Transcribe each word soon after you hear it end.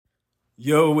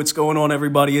Yo, what's going on,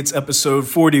 everybody? It's episode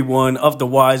 41 of The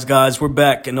Wise Guys. We're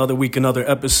back another week, another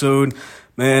episode.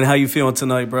 Man, how you feeling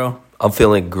tonight, bro? I'm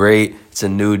feeling great. It's a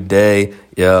new day.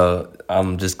 Yo,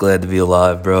 I'm just glad to be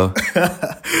alive, bro.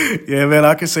 Yeah, man,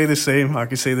 I can say the same.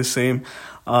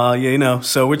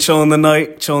 So we're chilling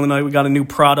tonight. We got a new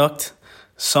product.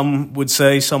 Some would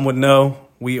say, some would know.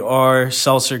 We are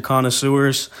seltzer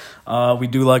connoisseurs. We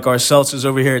do like our seltzers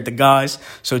over here at the Guys.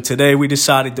 So today we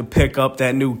decided to pick up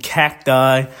that new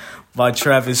Cacti by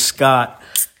Travis Scott.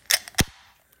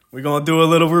 We're going to do a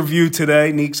little review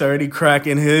today. Neek's already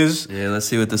cracking his. Yeah, let's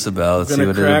see what this is about.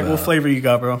 What flavor you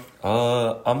got, bro?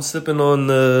 I'm sipping on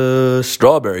the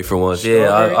strawberry for once.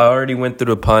 Strawberry? Yeah, I already went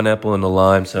through the pineapple and the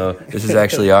lime, so this is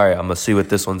actually all right. I'm going to see what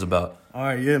this one's about. All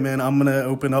right, yeah, man. I'm going to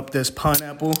open up this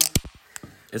pineapple.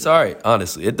 It's all right,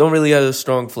 honestly. It don't really have a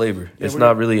strong flavor. It's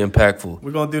not really impactful.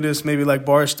 We're going to do this maybe like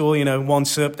Barstool, one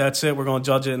sip, that's it. We're going to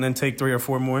judge it and then take 3 or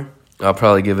 4 more. I'll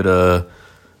probably give it a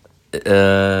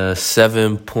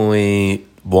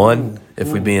 7.1. If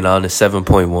we're being honest,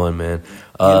 7.1, man.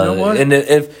 You know what? And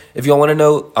if y'all want to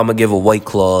know, I'm going to give a White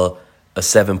Claw a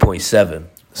 7.7.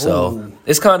 So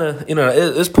it's kind of,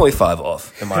 it's 0.5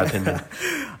 off, in my opinion.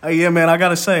 Yeah, man, I got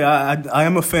to say, I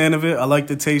am a fan of it. I like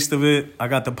the taste of it. I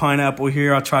got the pineapple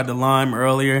here. I tried the lime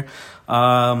earlier.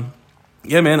 Yeah,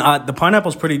 man, the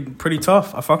pineapple's pretty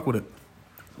tough. I fuck with it.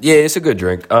 Yeah, it's a good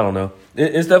drink. I don't know.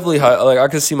 It's definitely high. Like, I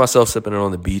can see myself sipping it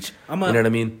on the beach. You know what I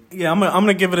mean? Yeah, I'm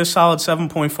gonna give it a solid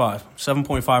 7.5.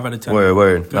 7.5 out of 10.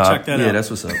 Word. Check that out. Yeah, that's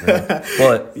what's up, man.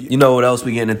 But you know what else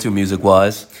we getting into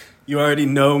music-wise? You already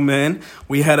know, man.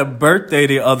 We had a birthday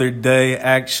the other day,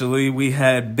 actually. We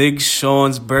had Big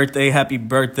Sean's birthday. Happy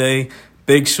birthday,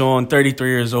 Big Sean, 33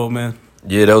 years old, man.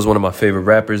 Yeah, that was one of my favorite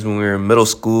rappers when we were in middle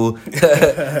school.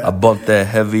 I bumped that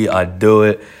heavy. I do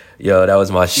it. Yo, that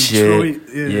was my shit.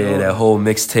 Yeah, that whole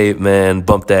mixtape, man.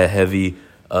 Bumped that heavy.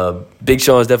 Big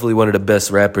Sean is definitely one of the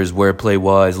best rappers,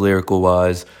 wordplay-wise,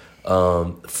 lyrical-wise,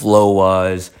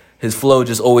 flow-wise. His flow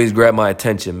just always grabbed my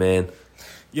attention, man.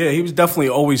 Yeah, he was definitely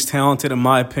always talented, in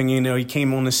my opinion. He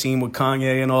came on the scene with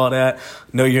Kanye and all that. I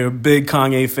know you're a big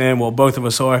Kanye fan. Well, both of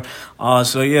us are.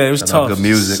 So, yeah, it was tough. Good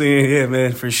music. Yeah,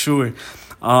 man, for sure.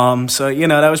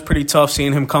 That was pretty tough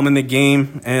seeing him come in the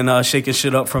game and shaking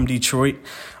shit up from Detroit.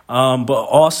 But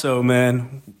also,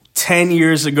 man, 10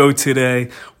 years ago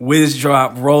today, Wiz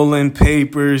dropped Rolling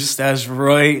Papers. That's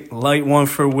right. Light one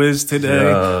for Wiz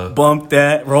today. Bump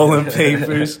that. Rolling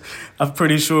Papers. I'm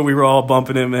pretty sure we were all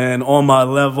bumping it, man. On My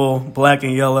Level, Black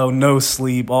and Yellow, No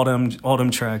Sleep, all them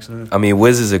tracks, man. I mean,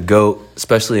 Wiz is a GOAT,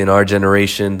 especially in our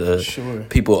generation.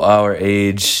 People our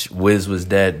age, Wiz was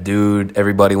that dude.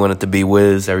 Everybody wanted to be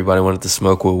Wiz. Everybody wanted to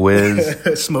smoke with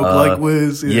Wiz. Smoke like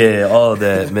Wiz. Yeah, all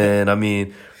that, man. I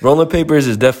mean, Rolling Papers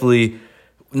is definitely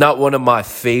not one of my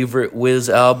favorite Wiz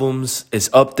albums. It's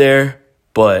up there,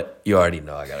 but you already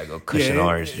know I gotta go Cushion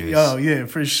Orange Juice. Oh, yeah,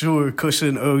 for sure.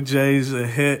 Cushion OJ's a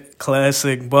hit,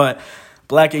 classic, but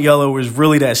Black and Yellow was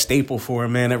really that staple for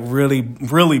him, man. It really,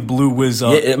 really blew Wiz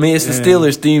up. Yeah, I mean, it's the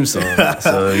Steelers theme song,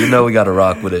 so we gotta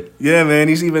rock with it. Yeah, man.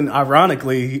 He's even,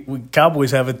 ironically, Cowboys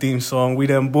have a theme song, We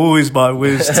Them Boys by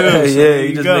Wiz, too. So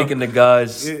he's just making the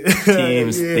guys' teams,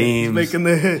 themes. He's making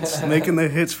the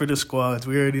hits for the squads.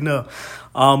 We already know.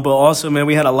 But also, man,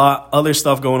 we had a lot other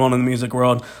stuff going on in the music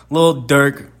world. Lil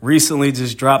Durk recently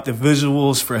just dropped the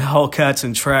visuals for Hellcats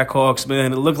and Trackhawks,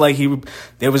 man. It looked like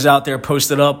they was out there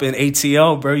posted up in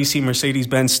ATL, bro. You see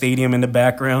Mercedes-Benz Stadium in the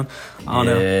background. I don't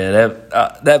know. Yeah,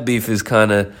 that beef is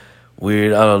kind of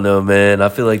weird. I don't know, man. I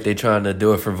feel like they trying to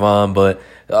do it for Von, but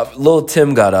Lil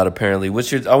Tim got out apparently. I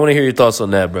want to hear your thoughts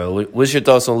on that, bro. What's your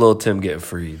thoughts on Lil Tim getting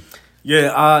freed?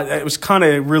 Yeah, it was kind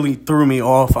of really threw me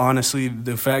off, honestly,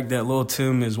 the fact that Lil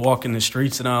Tim is walking the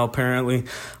streets now, apparently.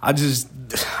 I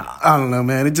don't know,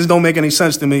 man. It just don't make any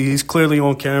sense to me. He's clearly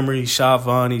on camera. He shot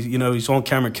Von. He's on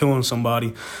camera killing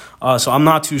somebody. So I'm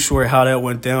not too sure how that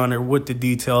went down or what the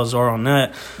details are on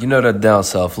that. You know the down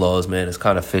south laws, man. It's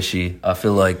kind of fishy. I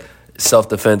feel like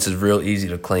self-defense is real easy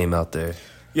to claim out there.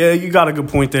 Yeah, you got a good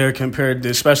point there compared to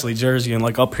especially Jersey and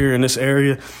like up here in this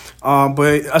area.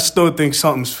 But I still think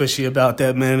something's fishy about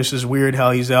that, man. It's just weird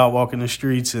how he's out walking the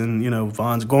streets and,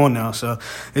 Von's gone now. So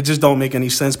it just don't make any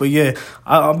sense. But yeah,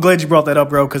 I'm glad you brought that up,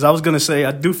 bro, because I was going to say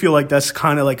I do feel like that's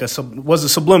kind of like was a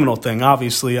subliminal thing,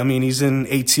 obviously. I mean, he's in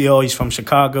ATL. He's from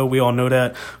Chicago. We all know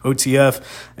that, OTF.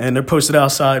 And they're posted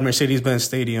outside Mercedes-Benz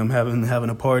Stadium having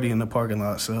a party in the parking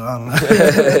lot. So I don't know.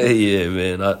 Yeah,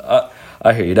 man.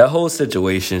 I hear you. That whole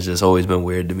situation's just always been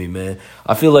weird to me, man.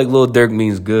 I feel like Lil Durk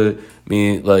means good,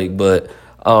 but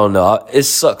I don't know. It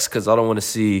sucks because I don't want to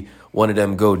see one of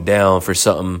them go down for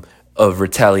something of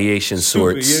retaliation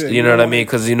sorts. Yeah, you know what I mean?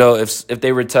 Because if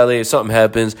they retaliate, if something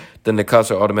happens, then the cops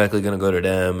are automatically gonna go to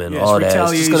them and all that.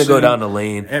 It's just gonna go down the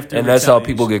lane, and that's how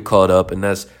people get caught up, and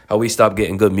that's how we stop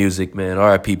getting good music, man.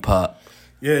 R.I.P. Pop.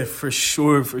 Yeah, for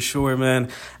sure, man.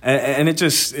 And it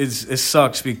just it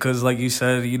sucks because, like you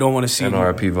said, you don't want to see and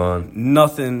R.I.P. Von.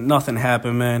 Nothing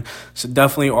happen, man. So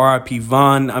definitely R.I.P.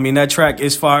 Von. I mean, that track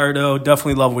is fire though.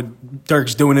 Definitely love what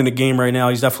Dirk's doing in the game right now.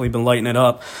 He's definitely been lighting it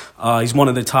up. He's one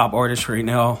of the top artists right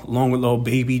now, along with Lil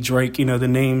Baby, Drake. You know the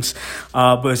names.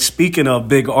 But speaking of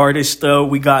big artists, though,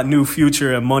 we got New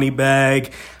Future and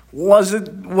Moneybagg.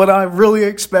 Wasn't what I really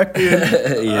expected.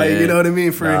 Yeah. You know what I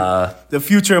mean? For the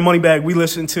Future and Moneybagg we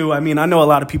listened to. I mean, I know a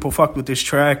lot of people fucked with this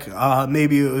track.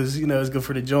 Maybe it was, it was good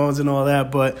for the Jones and all that.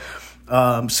 But,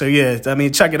 so yeah, I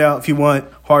mean, check it out if you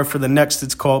want. Hard for the Next,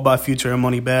 it's called by Future and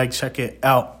Moneybagg. Check it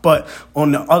out. But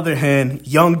on the other hand,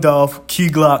 Young Dolph, Key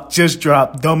Glock just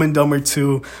dropped Dumb and Dumber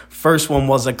 2. First one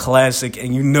was a classic,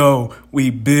 and we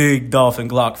big Dolph and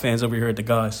Glock fans over here at the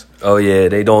guys. Oh, yeah,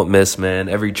 they don't miss, man.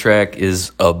 Every track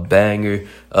is a banger.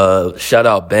 Shout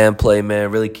out Bandplay, man,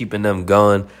 really keeping them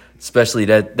going. Especially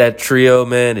that trio,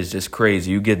 man, is just crazy.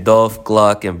 You get Dolph,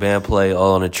 Glock, and Bandplay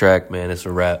all on the track, man. It's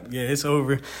a wrap. Yeah, it's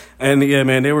over. And, yeah,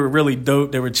 man, they were really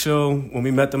dope. They were chill when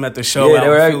we met them at the show. Yeah,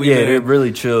 they're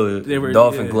really chill.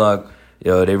 Dolph and Glock.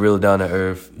 Yo, they real down to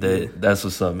earth. That's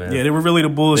what's up, man. Yeah, they were really the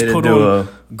bulls. Put on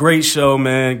great show,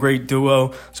 man. Great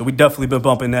duo. So we definitely been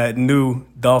bumping that new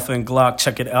Dolph and Glock.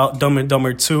 Check it out. Dumb and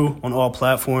Dumber 2 on all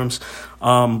platforms.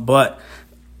 But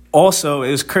also,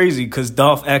 it's crazy because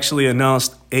Dolph actually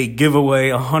announced a giveaway,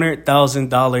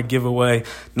 $100,000 giveaway,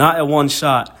 not at one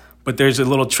shot. But there's a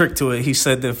little trick to it. He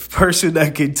said the person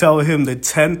that could tell him the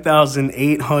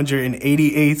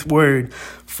 10,888th word,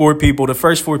 the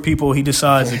first 4 people he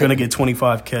decides are going to get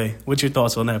 $25K. What's your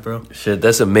thoughts on that, bro? Shit,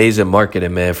 that's amazing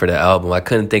marketing, man, for the album. I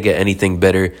couldn't think of anything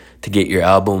better to get your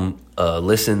album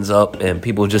listens up and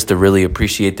people just to really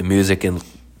appreciate the music and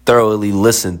thoroughly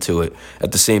listen to it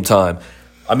at the same time.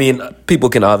 I mean, people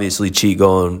can obviously cheat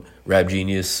going Rap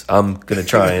Genius. I'm going to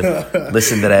try and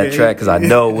listen to that track because I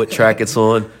know what track it's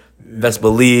on. Best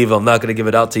believe I'm not going to give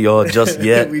it out to y'all just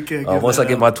yet. Once I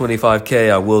get my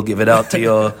 $25K, I will give it out to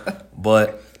y'all.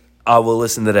 But I will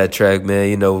listen to that track,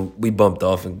 man. We bumped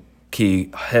off and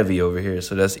Key heavy over here,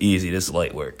 so that's easy. This is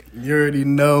light work. You already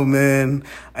know, man.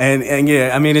 And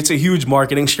yeah, I mean, it's a huge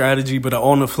marketing strategy. But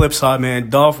on the flip side, man,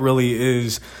 Dolph really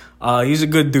is... he's a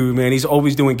good dude, man. He's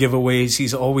always doing giveaways.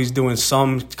 He's always doing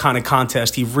some kind of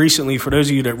contest. He recently, for those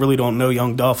of you that really don't know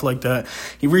Young Dolph like that,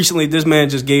 this man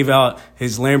just gave out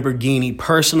his Lamborghini,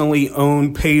 personally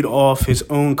owned, paid off his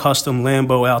own custom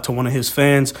Lambo out to one of his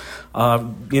fans.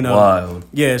 Wow.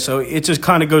 Yeah, so it just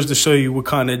kind of goes to show you what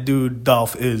kind of dude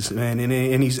Dolph is, man.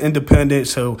 And he's independent,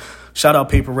 so shout out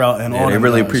Paper Route and all that. They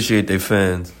really appreciate their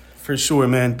fans. For sure,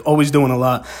 man. Always doing a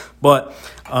lot. But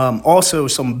also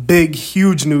some big,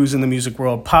 huge news in the music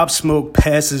world. Pop Smoke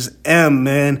passes M,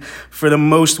 man, for the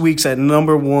most weeks at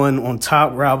number 1 on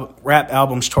top rap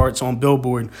albums charts on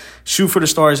Billboard. Shoot for the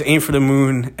stars, aim for the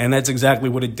moon, and that's exactly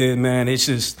what it did, man. It's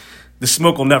just... the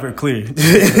smoke will never clear.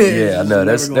 Yeah, I know.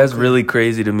 That's really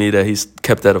crazy to me that he's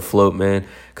kept that afloat, man.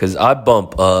 Because I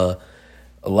bump... a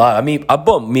lot. I mean, I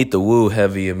bump Meet the Woo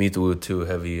heavy and Meet the Woo 2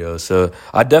 heavy, yo. So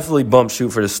I definitely bump Shoot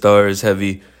for the Stars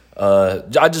heavy.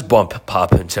 I just bump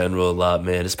Pop in general a lot,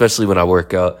 man, especially when I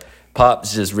work out.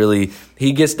 Pop's just really,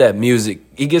 he gets that music.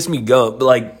 He gets me going.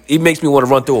 Like, he makes me want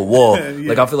to run through a wall. Yeah.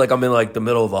 Like, I feel like I'm in, like, the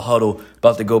middle of a huddle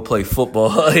about to go play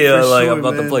football. I'm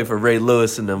about to play for Ray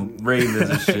Lewis and them Ravens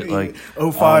and shit. Like,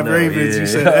 05 Ravens, you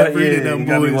said every of them boys.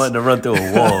 You got me wanting to run through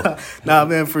a wall. Nah,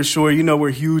 man, for sure.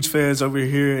 We're huge fans over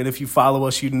here. And if you follow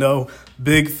us,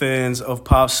 big fans of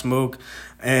Pop Smoke.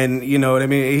 And you know what I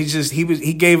mean?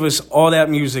 He gave us all that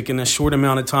music in a short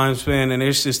amount of time span, and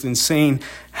it's just insane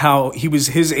how he was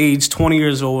his age, 20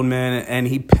 years old, man, and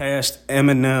he passed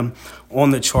Eminem on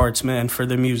the charts, man, for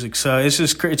the music. So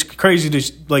it's crazy to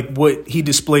like what he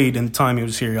displayed in the time he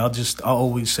was here. I'll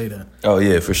always say that. Oh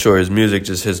yeah, for sure. His music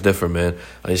just hits different, man.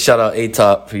 I mean, shout out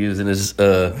A-Top for using his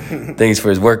things for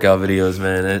his workout videos,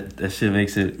 man. That shit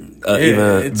makes it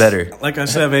even better. Like I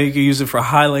said, man, you can use it for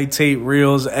highlight tape,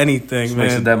 reels, anything, just man.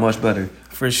 Makes it that much better.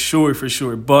 For sure.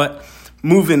 But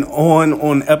moving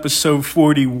on episode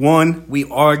 41, we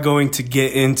are going to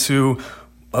get into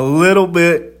a little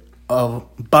bit of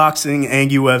boxing and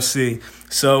UFC.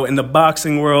 So in the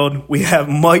boxing world, we have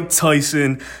Mike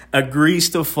Tyson agrees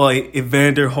to fight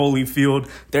Evander Holyfield.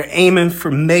 They're aiming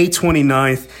for May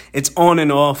 29th. It's on and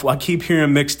off. I keep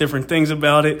hearing mixed different things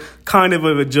about it. Kind of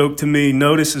a joke to me.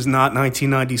 No, this is not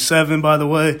 1997, by the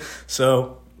way.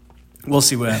 So we'll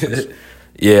see what happens.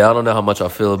 Yeah, I don't know how much I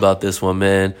feel about this one,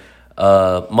 man.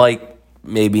 Mike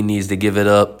maybe needs to give it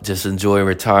up, just enjoy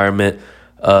retirement.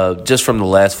 Just from the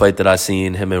last fight that I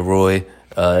seen, him and Roy,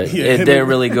 it didn't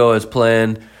really go as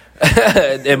planned.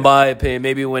 In my opinion,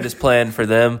 maybe it went as planned for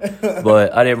them,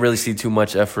 but I didn't really see too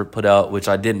much effort put out, which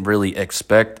I didn't really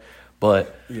expect.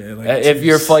 But if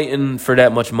you're fighting for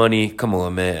that much money, come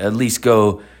on, man. At least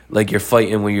go like you're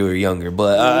fighting when you were younger.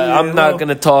 But I'm not going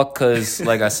to talk because,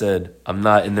 like I said, I'm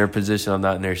not in their position. I'm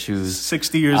not in their shoes.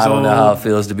 60 years old. I don't know how it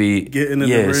feels to be getting in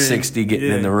the ring. 60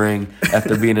 getting in the ring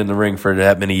after being in the ring for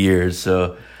that many years.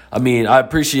 So, I mean, I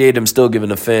appreciate him still giving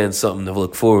the fans something to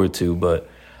look forward to, but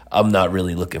I'm not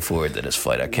really looking forward to this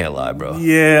fight. I can't lie, bro.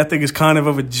 Yeah, I think it's kind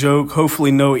of a joke.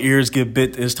 Hopefully no ears get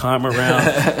bit this time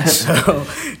around. So,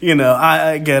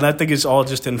 I think it's all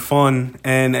just in fun,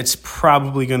 and it's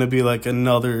probably going to be like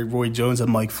another Roy Jones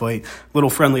and Mike fight. Little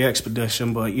friendly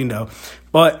expedition, but,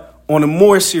 But on a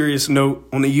more serious note,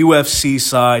 on the UFC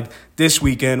side, this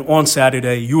weekend, on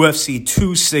Saturday, UFC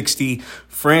 260,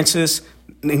 Francis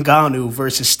Ngannou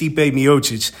versus Stipe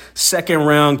Miocic. Second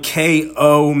round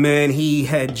KO, man. He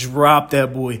had dropped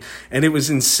that boy. And it was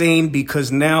insane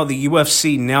because now the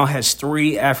UFC now has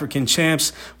 3 African champs,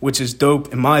 which is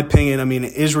dope in my opinion. I mean,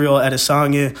 Israel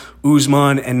Adesanya,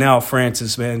 Usman, and now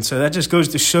Francis, man. So that just goes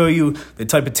to show you the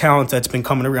type of talent that's been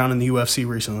coming around in the UFC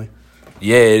recently.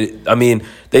 Yeah, I mean,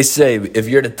 they say if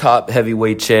you're the top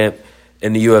heavyweight champ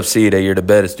in the UFC, that you're the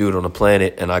baddest dude on the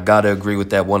planet, and I gotta agree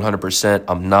with that 100%.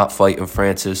 I'm not fighting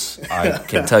Francis. I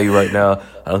can tell you right now.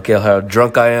 I don't care how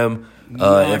drunk I am.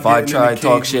 If I try to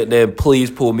talk shit, then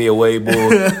please pull me away, bull.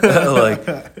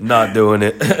 Not doing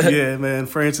it. Yeah, man.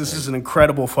 Francis is an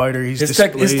incredible fighter. His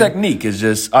technique is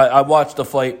just. I watched the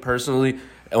fight personally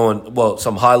on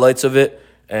some highlights of it,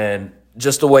 and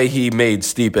just the way he made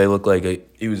Stipe look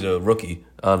like he was a rookie.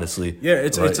 Honestly, yeah,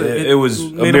 it was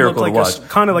a miracle to watch.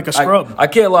 Kind of like a scrub. I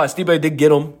can't lie, Stipe did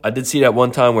get him. I did see that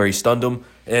one time where he stunned him,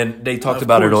 and they talked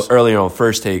about it earlier on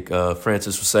First Take.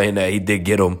 Francis was saying that he did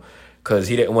get him because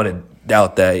he didn't want to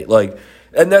doubt that.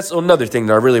 And that's another thing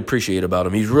that I really appreciate about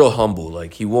him. He's real humble.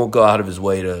 He won't go out of his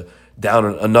way to down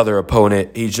another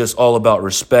opponent. He's just all about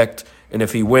respect, and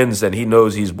if he wins, then he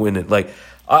knows he's winning.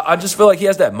 I just feel like he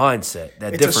has that mindset,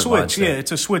 that different mindset. It's a switch, yeah.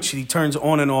 It's a switch. He turns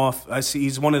on and off. I see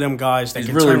he's one of them guys that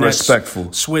can really turn respectful.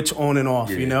 That switch on and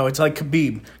off. Yeah. It's like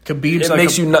Khabib. It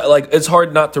makes you not it's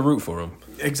hard not to root for him.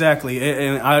 Exactly,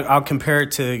 and I'll compare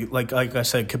it to like I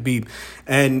said, Khabib,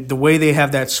 and the way they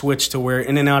have that switch to where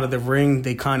in and out of the ring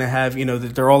they kind of have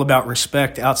that they're all about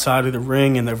respect outside of the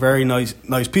ring, and they're very nice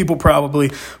people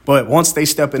probably, but once they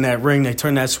step in that ring, they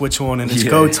turn that switch on and it's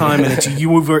go time, and it's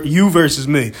you versus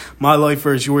me, my life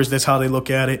versus yours. That's how they look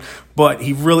at it. But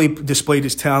he really displayed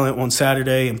his talent on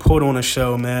Saturday and put on a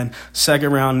show, man.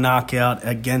 Second round knockout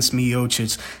against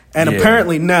Miocic. And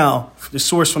apparently now, the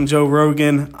source from Joe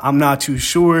Rogan, I'm not too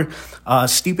sure,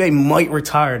 Stipe might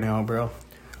retire now, bro.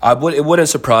 It wouldn't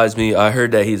surprise me. I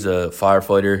heard that he's a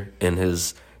firefighter in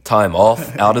his time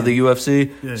off out of the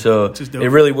UFC. Yeah, so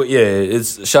it really would. Yeah,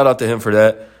 it's shout out to him for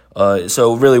that.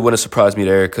 So it really wouldn't surprise me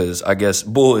there because I guess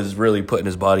Bull is really putting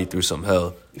his body through some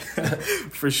hell.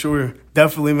 For sure.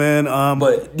 Definitely, man.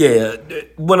 But yeah,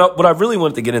 what I really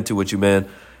wanted to get into with you, man,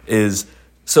 is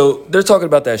so they're talking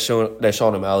about that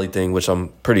Sean O'Malley thing, which I'm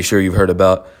pretty sure you've heard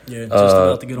about. Yeah, just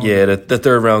about to get on. Yeah, the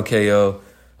third round KO.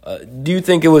 Do you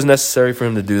think it was necessary for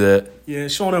him to do that? Yeah,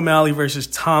 Sean O'Malley versus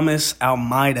Thomas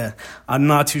Almeida. I'm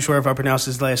not too sure if I pronounced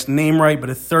his last name right, but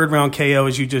a third round KO,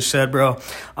 as you just said, bro.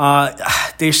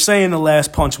 They're saying the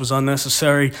last punch was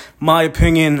unnecessary. My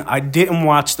opinion, I didn't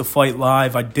watch the fight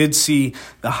live. I did see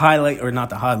the highlight, or not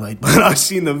the highlight, but I've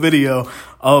seen the video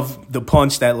of the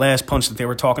punch, that last punch that they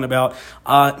were talking about.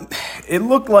 It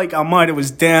looked like Almeida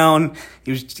was down.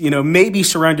 He was, maybe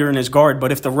surrendering his guard,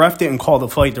 but if the ref didn't call the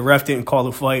fight,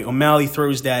 O'Malley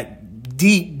throws that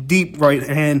deep right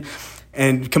hand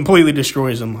and completely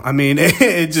destroys him. I mean, it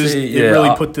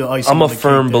really put the ice on the cake. I'm a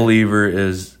firm believer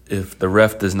is if the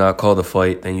ref does not call the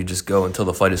fight, then you just go until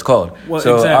the fight is called. Well,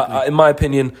 so exactly. In my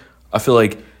opinion, I feel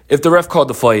like if the ref called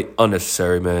the fight,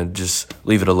 unnecessary, man, just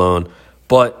leave it alone.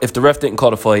 But if the ref didn't call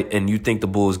the fight and you think the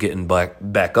bull is getting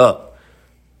back up,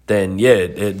 then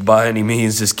by any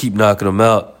means, just keep knocking him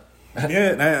out.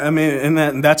 Yeah, I mean,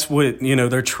 and that's what,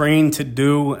 they're trained to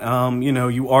do.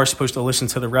 You are supposed to listen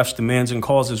to the ref's demands and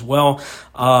calls as well.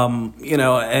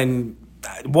 And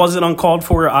Was it uncalled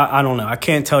for? I don't know. I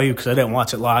can't tell you because I didn't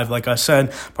watch it live, like I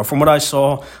said. But from what I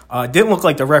saw, it didn't look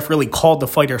like the ref really called the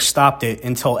fight or stopped it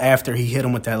until after he hit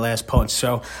him with that last punch.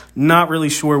 So not really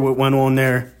sure what went on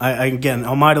there. Again,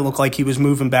 Almeida looked like he was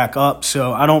moving back up,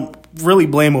 so I don't really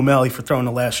blame O'Malley for throwing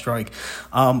the last strike.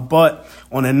 But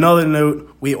on another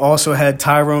note, we also had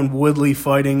Tyron Woodley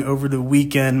fighting over the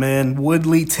weekend, man.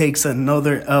 Woodley takes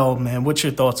another L, man. What's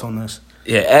your thoughts on this?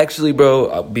 Yeah, actually,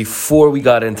 bro, before we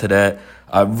got into that,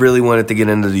 I really wanted to get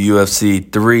into the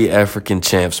UFC. 3 African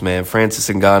champs, man. Francis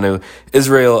Ngannou,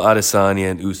 Israel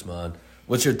Adesanya, and Usman.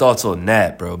 What's your thoughts on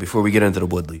that, bro, before we get into the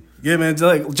Woodley? Yeah, man,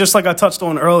 just like I touched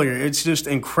on earlier, it's just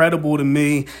incredible to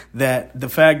me that the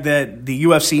fact that the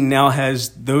UFC now has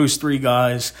those 3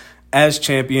 guys as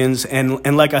champions.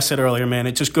 And like I said earlier, man,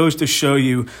 it just goes to show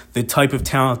you the type of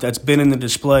talent that's been in the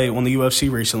display on the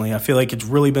UFC recently. I feel like it's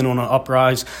really been on an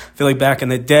uprise. I feel like back in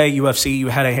the day, UFC, you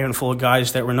had a handful of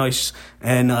guys that were nice.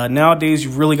 And nowadays,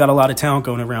 you've really got a lot of talent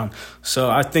going around. So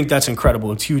I think that's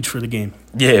incredible. It's huge for the game.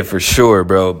 Yeah, for sure,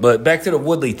 bro. But back to the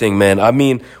Woodley thing, man. I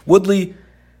mean, Woodley,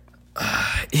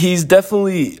 he's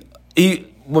definitely...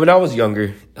 when I was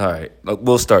younger, all right,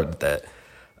 we'll start with that.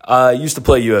 I used to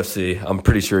play UFC. I'm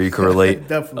pretty sure you can relate.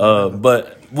 Definitely.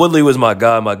 But Woodley was my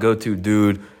guy, my go-to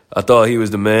dude. I thought he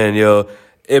was the man, yo.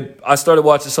 I started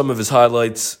watching some of his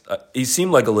highlights. He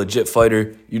seemed like a legit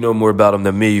fighter. You know more about him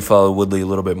than me. You follow Woodley a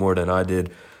little bit more than I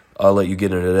did. I'll let you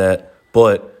get into that.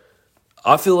 But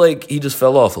I feel like he just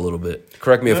fell off a little bit.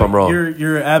 Correct me if I'm wrong.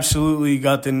 You're absolutely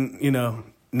got the,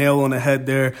 nail on the head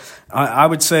there. I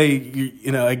would say,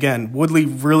 again, Woodley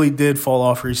really did fall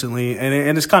off recently,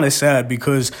 and it's kind of sad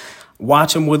because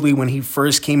watching Woodley when he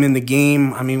first came in the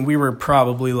game, I mean, we were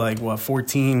probably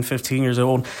 14, 15 years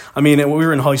old. I mean, we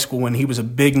were in high school when he was a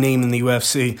big name in the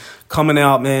UFC. Coming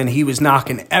out, man, he was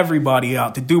knocking everybody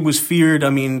out. The dude was feared. I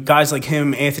mean, guys like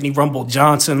him, Anthony Rumble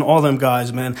Johnson, all them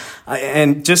guys, man.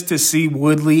 And just to see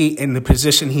Woodley in the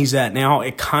position he's at now,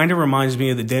 it kind of reminds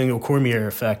me of the Daniel Cormier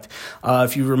effect.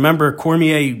 If you remember,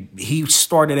 Cormier, he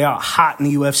started out hot in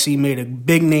the UFC, made a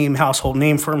big name, household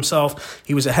name for himself.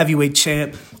 He was a heavyweight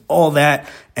champ, all that.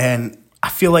 And I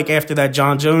feel like after that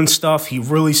John Jones stuff, he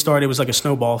really started, it was like a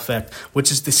snowball effect,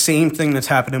 which is the same thing that's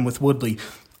happening with Woodley.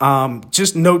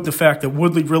 Just note the fact that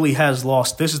Woodley really has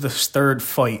lost. This is his 3rd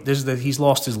fight. He's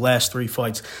lost his last 3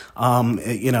 fights.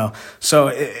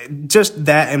 So just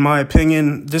that, in my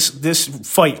opinion, this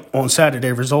fight on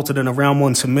Saturday resulted in a round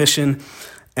 1 submission.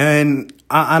 And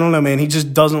I don't know, man. He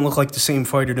just doesn't look like the same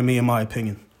fighter to me, in my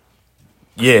opinion.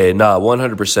 Yeah,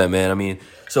 100%, man. I mean,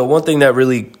 so one thing that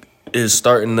really is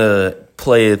starting to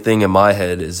play a thing in my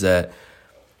head is that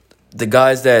the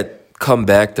guys that come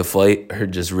back to fight are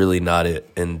just really not it,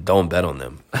 and don't bet on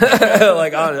them.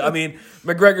 I mean,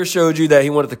 McGregor showed you that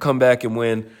he wanted to come back and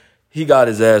win. He got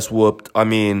his ass whooped. I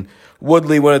mean,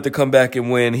 Woodley wanted to come back and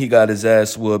win. He got his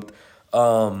ass whooped.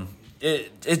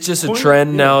 It's just a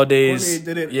trend nowadays. Cormier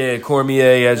did it. Yeah,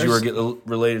 Cormier, as you were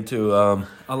related to.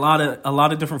 A lot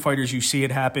of different fighters, you see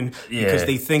it happen because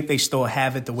they think they still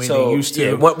have it the way they used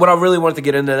to. Yeah, what I really wanted to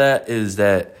get into that is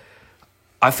that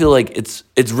I feel like it's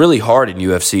really hard in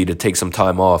UFC to take some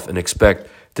time off and expect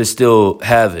to still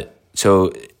have it.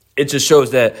 So it just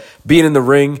shows that being in the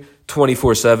ring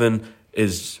 24/7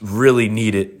 is really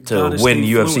needed to win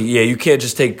UFC. Fluent. Yeah, you can't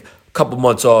just take a couple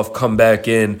months off, come back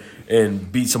in,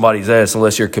 and beat somebody's ass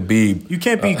unless you're Khabib. You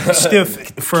can't be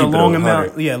stiff for a long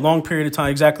amount. Yeah, long period of time.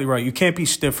 Exactly right. You can't be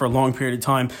stiff for a long period of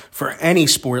time for any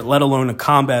sport, let alone a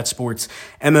combat sports,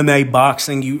 MMA,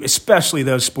 boxing. Especially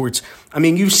those sports. I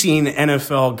mean, you've seen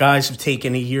NFL guys have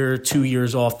taken a year, 2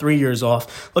 years off, 3 years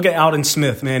off. Look at Alden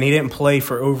Smith, man. He didn't play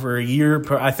for over a year.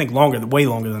 I think way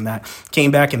longer than that.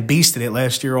 Came back and beasted it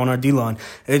last year on our D-line.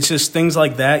 It's just things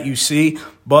like that you see,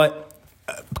 but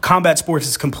combat sports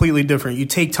is completely different. You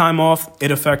take time off,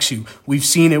 it affects you. We've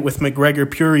seen it with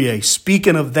McGregor-Poirier.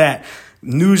 Speaking of that,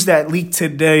 news that leaked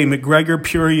today,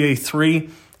 McGregor-Poirier 3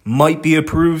 might be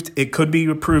approved. It could be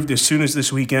approved as soon as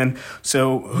this weekend.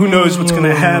 So who knows what's going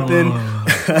to happen.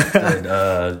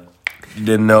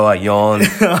 Didn't know I yawned.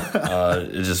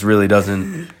 It just really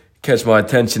doesn't catch my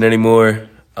attention anymore.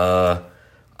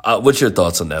 What's your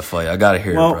thoughts on that fight? I got to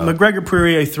hear it, bro. Well,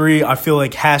 McGregor-Poirier 3, I feel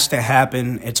like has to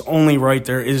happen. It's only right.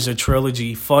 There is a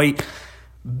trilogy fight.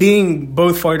 Being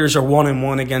both fighters are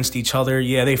 1-1 against each other.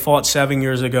 Yeah, they fought 7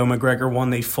 years ago. McGregor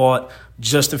won. They fought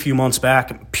just a few months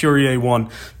back. Poirier won.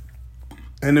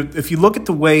 And if you look at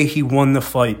the way he won the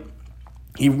fight,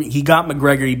 he got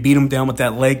McGregor. He beat him down with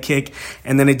that leg kick,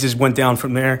 and then it just went down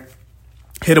from there.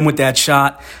 hit him with that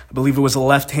shot. I believe it was a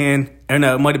left hand. Or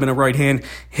no, it might have been a right hand.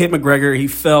 Hit McGregor. He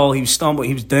fell. He was stumbling.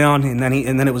 He was down, and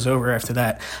then it was over after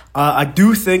that. I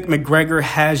do think McGregor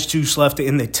has juice left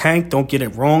in the tank. Don't get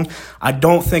it wrong. I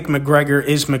don't think McGregor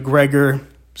is McGregor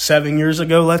 7 years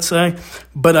ago, let's say.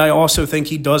 But I also think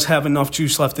he does have enough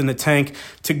juice left in the tank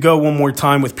to go one more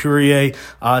time with Poirier,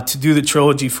 to do the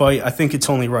trilogy fight. I think it's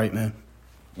only right, man.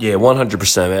 Yeah,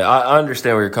 100%, man. I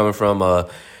understand where you're coming from.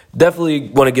 Definitely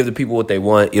want to give the people what they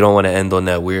want. You don't want to end on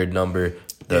that weird number.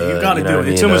 You got to do it.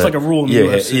 It's almost like a rule in the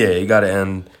UFC. Yeah, you got to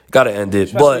end it.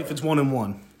 Especially but if it's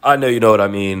 1-1. I know you know what I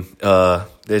mean.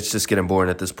 It's just getting boring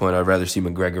at this point. I'd rather see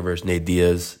McGregor versus Nate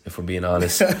Diaz, if we're being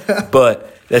honest.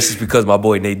 But that's just because my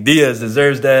boy Nate Diaz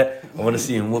deserves that. I want to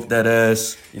see him whoop that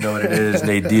ass. You know what it is,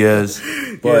 Nate Diaz.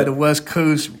 But, yeah, the West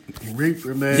Coast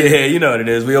Reaper, man. Yeah, you know what it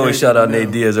is. We always shout out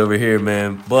Nate Diaz over here,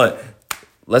 man. But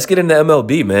let's get into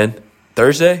MLB, man.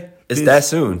 Thursday? It's that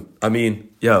soon. I mean,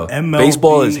 MLB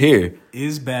baseball is here.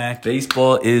 Is back.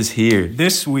 Baseball is here.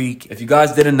 This week. If you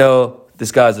guys didn't know,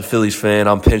 this guy's a Phillies fan.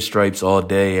 I'm pinstripes all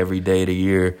day, every day of the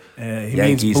year. He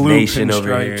Yankees means blue Nation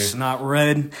over here. Not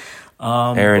red.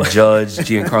 Aaron Judge,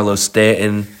 Giancarlo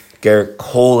Stanton, Garrett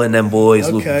Cole and them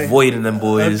boys, Luke Voigt and them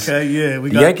boys. Okay, yeah.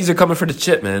 The Yankees are coming for the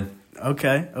chip, man.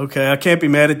 Okay. I can't be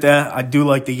mad at that. I do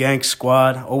like the Yanks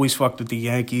squad. Always fucked with the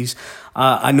Yankees.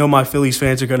 I know my Phillies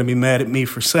fans are going to be mad at me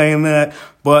for saying that,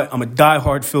 but I'm a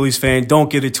diehard Phillies fan.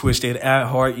 Don't get it twisted at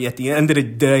heart. At the end of the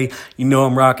day, you know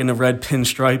I'm rocking the red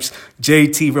pinstripes.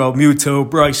 JT Realmuto,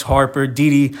 Bryce Harper,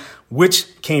 Didi,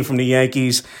 which came from the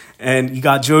Yankees. And you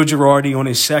got Joe Girardi on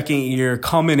his second year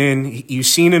coming in. You've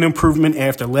seen an improvement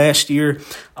after last year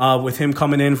with him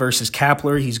coming in versus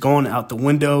Kapler. He's gone out the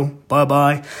window.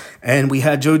 Bye-bye. And we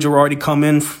had Joe Girardi come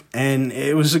in, and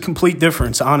it was a complete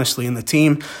difference, honestly, in the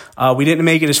team. We didn't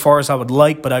make it as far as I would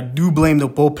like, but I do blame the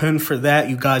bullpen for that.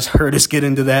 You guys heard us get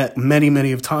into that many,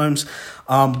 many of times.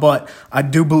 But I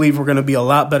do believe we're going to be a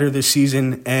lot better this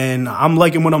season, and I'm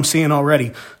liking what I'm seeing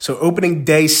already. So opening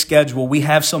day schedule, we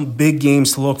have some big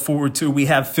games to look forward to. We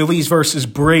have Phillies versus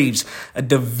Braves, a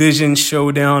division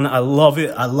showdown. I love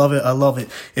it.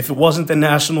 If it wasn't the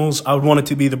Nationals, I would want it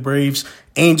to be the Braves.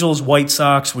 Angels, White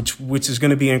Sox, which is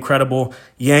going to be incredible.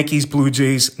 Yankees, Blue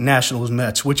Jays, Nationals,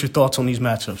 Mets. What's your thoughts on these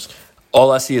matchups?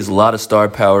 All I see is a lot of star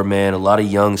power, man, a lot of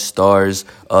young stars.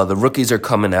 The rookies are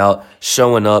coming out,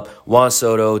 showing up. Juan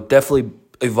Soto, definitely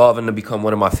evolving to become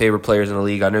one of my favorite players in the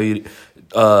league. I know you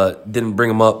didn't bring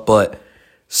him up, but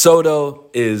Soto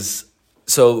is...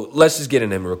 So let's just get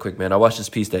into him real quick, man. I watched this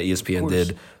piece that ESPN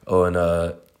did on,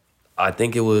 I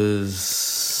think it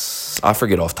was... I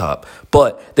forget off top.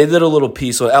 But they did a little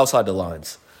piece on Outside the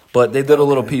Lines. But they did a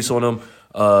little piece on him.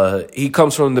 He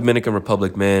comes from the Dominican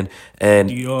Republic, man, and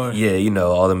DR. Yeah, you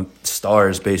know, all them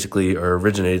stars basically are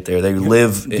originated there. They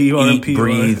live, eat,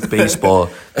 breathe baseball.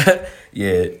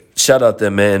 Yeah, shout out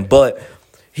them, man. But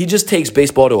he just takes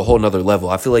baseball to a whole nother level.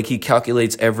 I feel like he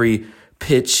calculates every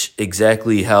pitch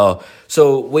exactly how.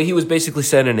 So what he was basically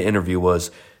saying in the interview was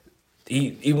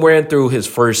he ran through his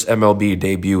first MLB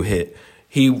debut hit.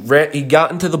 He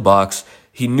got into the box.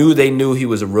 They knew he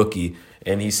was a rookie.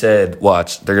 And he said,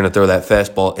 watch, they're going to throw that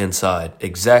fastball inside.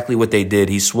 Exactly what they did.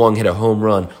 He swung, hit a home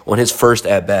run on his first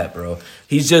at-bat, bro.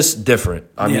 He's just different.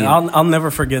 I mean, I'll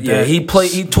never forget that. He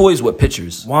toys with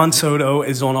pitchers. Juan Soto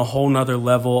is on a whole nother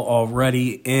level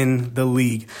already in the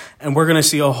league. And we're going to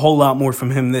see a whole lot more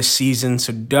from him this season.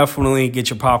 So definitely get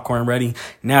your popcorn ready.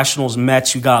 Nationals,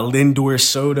 Mets, you got Lindor,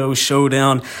 Soto,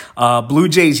 showdown. Blue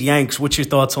Jays, Yanks, what's your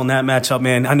thoughts on that matchup,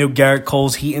 man? I know Garrett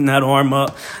Cole's heating that arm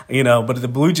up, but the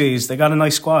Blue Jays, they got a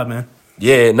nice squad, man.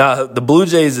 Yeah, the Blue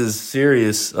Jays is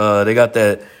serious. They got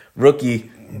that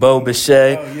rookie, Bo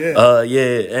Bichette. Oh,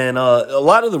 yeah. And a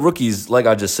lot of the rookies, like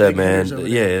I just said, man,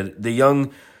 the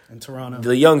young in Toronto.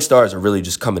 The young stars are really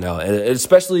just coming out. And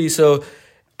especially so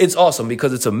it's awesome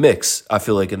because it's a mix, I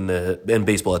feel like, in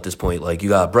baseball at this point. Like, you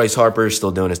got Bryce Harper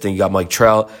still doing his thing. You got Mike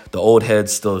Trout, the old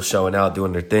heads still showing out,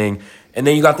 doing their thing. And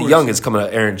then you got the youngins coming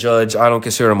out. Aaron Judge, I don't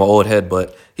consider him an old head,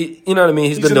 but you know what I mean?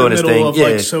 He's been doing his thing. Of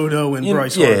like Soto and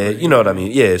Bryce Harper. Yeah, you know what I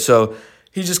mean? Yeah, so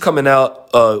he's just coming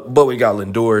out. But we got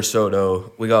Lindor,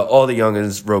 Soto. We got all the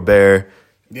youngins, Robert.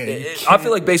 Yeah, I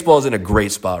feel like baseball is in a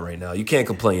great spot right now. You can't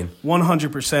complain.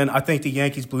 100%. I think the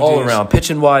Yankees, Blue Jays. All around.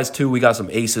 Pitching-wise, too, we got some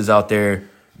aces out there.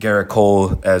 Garrett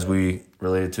Cole, as we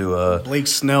related to. Blake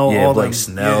Snell. Yeah, Blake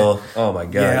Snell. Yeah. Oh, my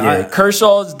God. Yeah.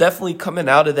 Kershaw is definitely coming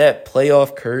out of that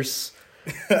playoff curse.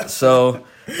 So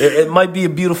it might be a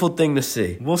beautiful thing to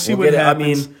see. We'll see what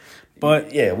happens.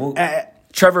 But yeah,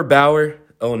 Trevor Bauer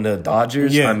on the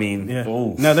Dodgers. Yeah, I mean,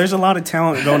 Now there's a lot of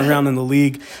talent going around in the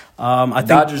league. I think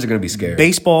Dodgers are going to be scared.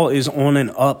 Baseball is on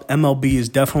an up. MLB is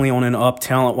definitely on an up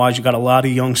talent-wise. You got a lot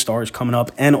of young stars coming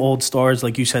up and old stars,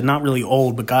 like you said, not really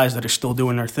old, but guys that are still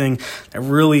doing their thing that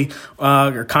really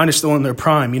are kind of still in their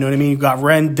prime. You know what I mean? You got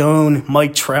Rendon,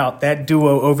 Mike Trout. That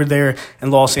duo over there in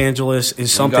Los Angeles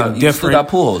is something different. You still got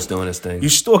Pujols doing his thing. You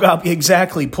still got,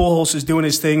 exactly. Pujols is doing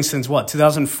his thing since,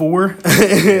 2004?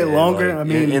 Longer? I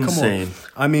mean, insane. Come on.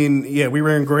 I mean, yeah, we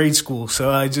were in grade school,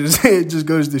 so it just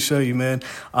goes to show you, man.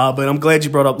 But I'm glad you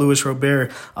brought up Luis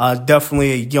Robert.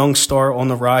 Definitely a young star on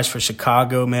the rise for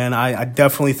Chicago, man. I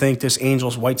definitely think this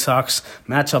Angels-White Sox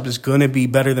matchup is going to be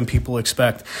better than people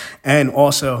expect. And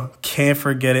also, can't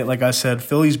forget it, like I said,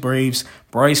 Phillies-Braves.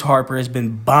 Bryce Harper has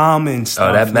been bombing stuff.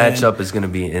 Oh, that matchup is going to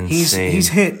be insane.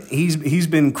 He's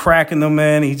been cracking them,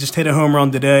 man. He just hit a home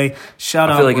run today. Shout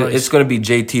out, I feel like Bryce. it's going to be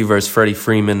JT versus Freddie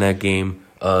Freeman that game.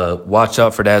 Watch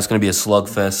out for that. It's going to be a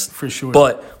slugfest. For sure.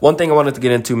 But one thing I wanted to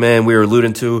get into, man, we were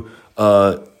alluding to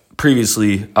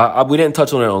previously. We didn't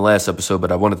touch on it on last episode,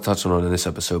 but I wanted to touch on it in this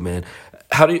episode, man.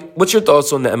 What's your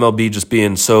thoughts on the MLB just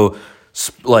being so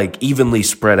evenly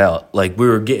spread out? Like, we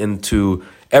were getting to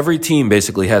every team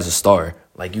basically has a star.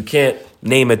 Like, you can't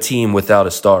name a team without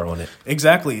a star on it.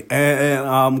 Exactly. And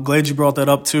I'm glad you brought that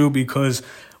up, too, because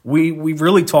we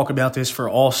really talk about this for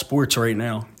all sports right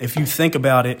now. If you think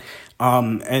about it,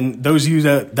 and those of you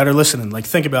that are listening,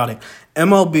 think about it.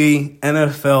 MLB,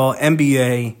 NFL,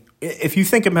 NBA, if you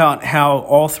think about how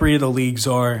all three of the leagues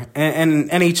are,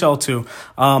 and NHL too,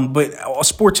 but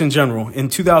sports in general, in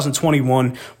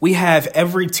 2021, we have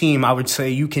every team, I would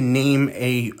say, you can name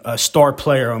a star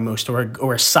player almost,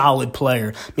 or a solid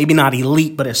player. Maybe not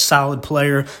elite, but a solid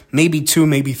player, maybe two,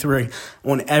 maybe three,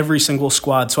 on every single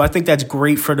squad. So I think that's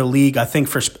great for the league. I think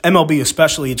for MLB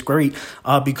especially, it's great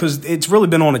because it's really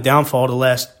been on a downfall the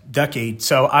last decade.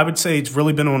 So I would say it's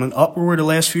really been on an upward the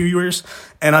last few years.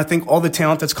 And I think all the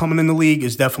talent that's coming in the league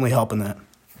is definitely helping that.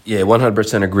 Yeah,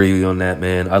 100% agree on that,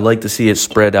 man. I like to see it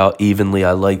spread out evenly.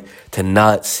 I like to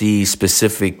not see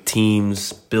specific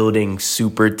teams building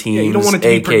super teams, you don't want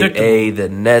it to be a.k.a. the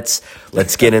Nets.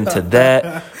 Let's get into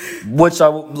that, which I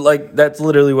like. That's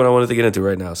literally what I wanted to get into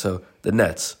right now. So the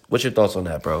Nets. What's your thoughts on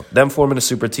that, bro? Them forming a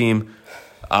super team,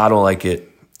 I don't like it.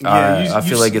 Yeah, I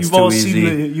feel like it's too easy.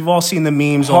 You've all seen the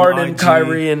memes Harden, on IG.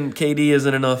 Kyrie, and KD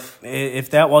isn't enough. If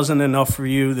that wasn't enough for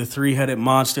you, the three-headed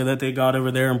monster that they got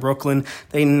over there in Brooklyn,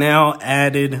 they now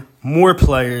added more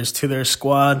players to their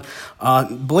squad.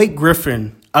 Blake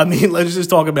Griffin, I mean, let's just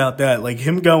talk about that. Like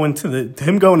him going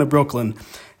to Brooklyn.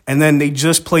 And then they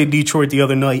just played Detroit the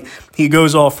other night. He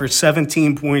goes off for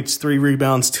 17 points, 3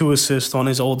 rebounds, 2 assists on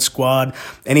his old squad.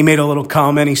 And he made a little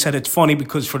comment. He said, it's funny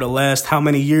because for the last how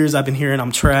many years I've been hearing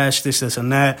I'm trash, this,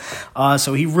 and that.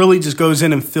 So he really just goes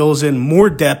in and fills in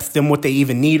more depth than what they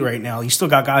even need right now. He's still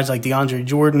got guys like DeAndre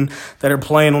Jordan that are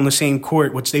playing on the same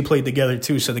court, which they played together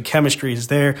too. So the chemistry is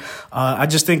there. I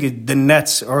just think the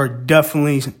Nets are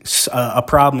definitely a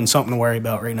problem and something to worry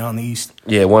about right now in the East.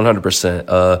 Yeah,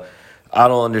 100%. I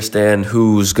don't understand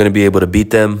who's going to be able to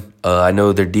beat them. I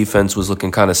know their defense was looking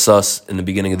kind of sus in the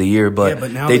beginning of the year,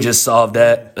 but now they just solved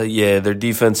that. Their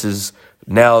defense is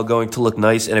now going to look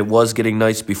nice, and it was getting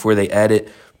nice before they added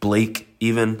Blake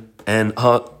even and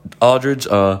Aldridge.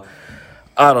 I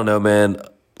don't know, man.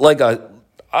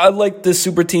 I like the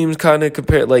super teams kind of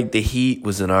compared. Like the Heat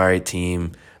was an all right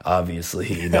team.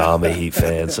 Obviously, I'm a Heat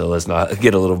fan, so let's not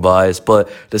get a little biased. But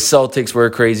the Celtics were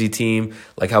a crazy team,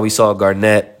 like how we saw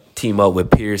Garnett team up with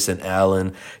Pierce and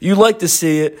Allen. You like to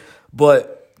see it,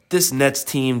 but this Nets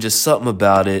team, just something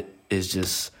about it is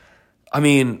just, I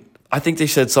mean, I think they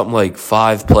said something like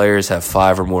 5 players have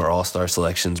 5 or more All-Star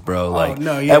selections, bro.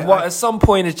 At some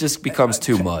point, it just becomes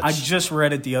too much. I just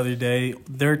read it the other day.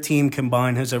 Their team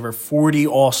combined has over 40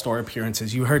 All-Star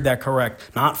appearances. You heard that correct.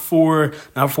 Not 4,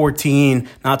 not 14,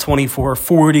 not 24,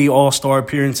 40 All-Star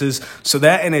appearances. So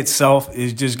that in itself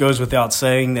just goes without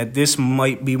saying that this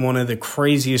might be one of the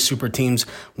craziest super teams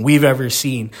we've ever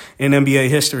seen in NBA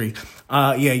history.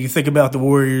 You think about the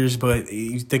Warriors, but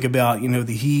you think about,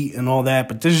 the Heat and all that.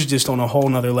 But this is just on a whole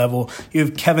nother level. You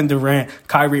have Kevin Durant,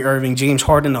 Kyrie Irving, James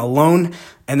Harden alone.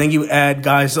 And then you add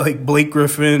guys like Blake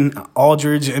Griffin,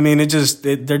 Aldridge. I mean, they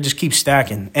just keep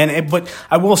stacking. But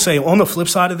I will say, on the flip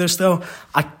side of this, though,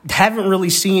 I haven't really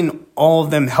seen all of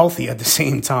them healthy at the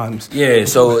same time. Yeah,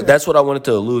 so that's what I wanted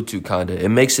to allude to, kind of. It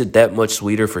makes it that much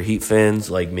sweeter for Heat fans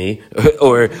like me,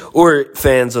 or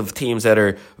fans of teams that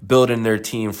are building their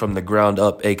team from the ground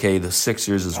up, a.k.a. the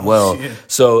Sixers as well. Shit.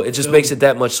 So it just makes it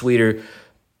that much sweeter.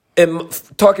 And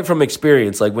talking from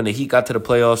experience, like when the Heat got to the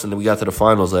playoffs and then we got to the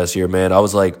finals last year, man, I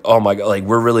was like, oh my God, like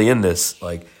we're really in this.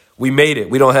 Like We made it.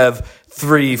 We don't have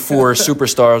 3, 4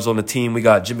 superstars on the team. We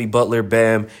got Jimmy Butler,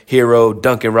 Bam, Hero,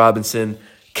 Duncan Robinson,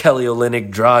 Kelly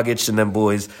Olynyk, Dragic, and them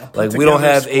boys. Like, we don't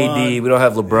have AD, we don't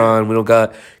have LeBron, we don't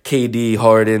got KD,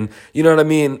 Harden. You know what I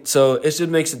mean? So it just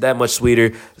makes it that much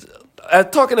sweeter.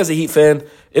 Talking as a Heat fan,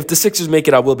 if the Sixers make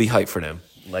it, I will be hyped for them.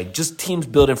 Like, just teams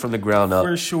building from the ground up.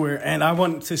 For sure. And I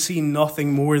want to see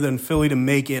nothing more than Philly to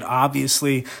make it.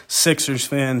 Obviously, Sixers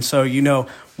fan. So,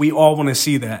 we all want to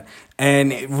see that.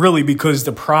 And really, because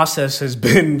the process has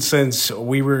been since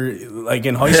we were, like,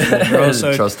 in high school, bro.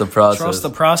 So Trust the process. Trust the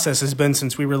process has been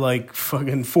since we were, like,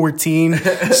 fucking 14.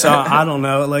 So, I don't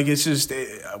know. Like, it's just,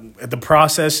 the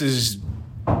process is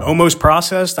almost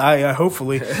processed.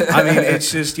 Hopefully. I mean,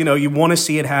 it's just, you want to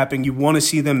see it happen. You want to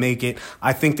see them make it.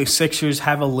 I think the Sixers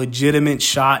have a legitimate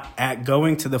shot at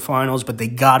going to the finals, but they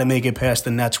got to make it past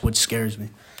the Nets, which scares me.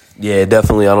 Yeah,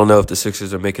 definitely. I don't know if the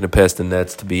Sixers are making it past the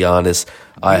Nets, to be honest.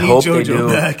 I hope they do.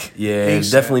 Back. Yeah,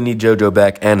 definitely need JoJo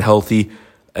back and healthy,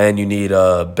 and you need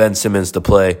Ben Simmons to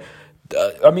play.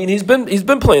 I mean, he's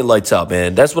been playing lights out,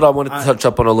 man. That's what I wanted to touch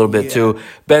up on a little bit too.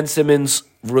 Ben Simmons,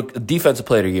 defensive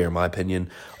player of the year, in my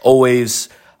opinion. Always.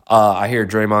 I hear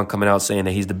Draymond coming out saying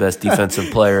that he's the best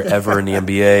defensive player ever in the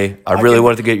NBA. I really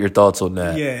wanted to get your thoughts on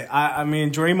that. Yeah, I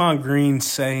mean, Draymond Green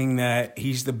saying that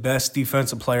he's the best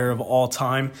defensive player of all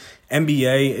time.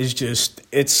 NBA is just,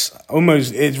 it's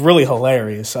really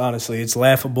hilarious, honestly. It's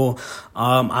laughable.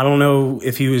 I don't know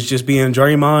if he was just being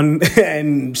Draymond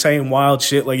and saying wild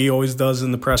shit like he always does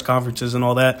in the press conferences and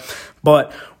all that.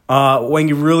 But when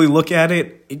you really look at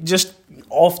it, it just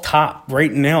off top right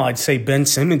now, I'd say Ben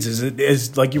Simmons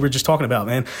is like you were just talking about,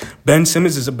 man. Ben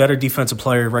Simmons is a better defensive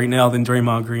player right now than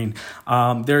Draymond Green.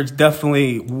 There's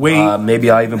definitely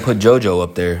maybe I even put JoJo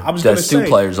up there. That's 2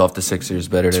 players off the Sixers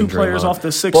better than Draymond. 2 players off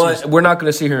the Sixers. But we're not going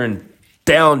to sit here and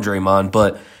down Draymond,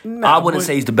 but I wouldn't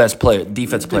say he's the best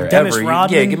defensive player Dennis ever.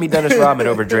 Rodman. Yeah, give me Dennis Rodman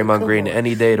over Draymond Green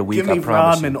any day of the week. Give me I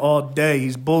promise Rodman all day.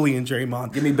 He's bullying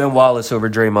Draymond. Give me Ben Wallace over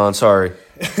Draymond. Sorry.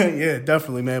 Yeah,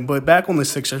 definitely, man. But back on the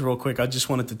Sixers real quick, I just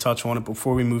wanted to touch on it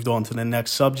before we moved on to the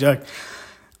next subject.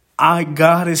 I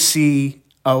got to see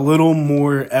a little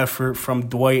more effort from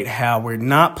Dwight Howard,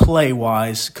 not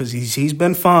play-wise, because he's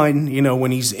been fine,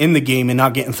 when he's in the game and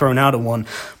not getting thrown out of one.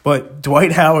 But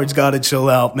Dwight Howard's got to chill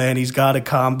out, man. He's got to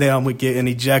calm down with getting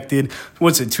ejected.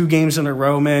 2 games in a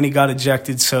row, man? He got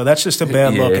ejected, so that's just a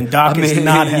bad look. And Doc is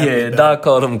not happy. Yeah, Doc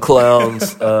called them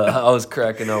clowns. I was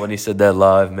cracking up when he said that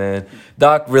live, man.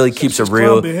 Doc really keeps it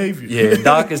real. Yeah,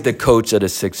 Doc is the coach of the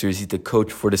Sixers. He's the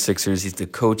coach for the Sixers. He's the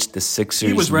coach the Sixers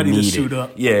He was ready to needed. suit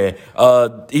up. Yeah,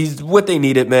 he's what they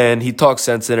needed, man. He talked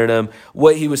sense into them.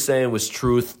 What he was saying was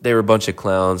truth. They were a bunch of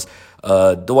clowns.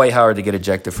 Dwight Howard to get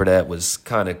ejected for that was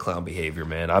kind of clown behavior,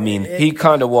 man. I mean, he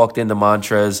kind of walked into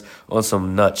Montrez on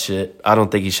some nut shit. I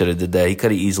don't think he should have did that. He could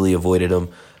have easily avoided him.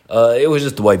 It was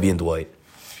just Dwight being Dwight.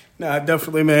 Nah,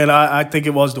 definitely, man. I think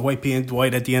it was Dwight being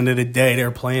Dwight at the end of the day. They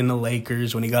were playing the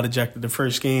Lakers when he got ejected the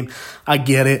first game. I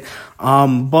get it.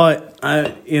 But,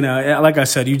 like I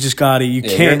said, you just got it. You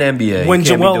can't. You're in the NBA. When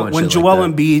Joel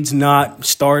Embiid's not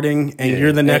starting and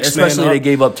you're the next man up. Especially they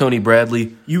gave up Tony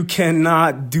Bradley. You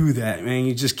cannot do that, man.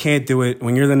 You just can't do it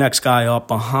when you're the next guy up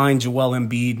behind Joel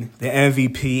Embiid, the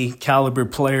MVP caliber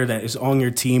player that is on your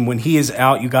team. When he is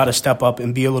out, you got to step up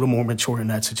and be a little more mature in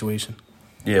that situation.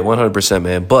 Yeah, 100%,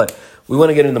 man. But we want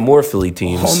to get into more Philly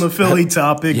teams. On the Philly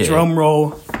topic, drum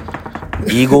roll.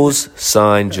 Eagles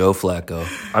signed Joe Flacco.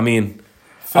 I mean,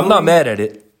 Philly? I'm not mad at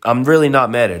it. I'm really not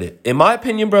mad at it. In my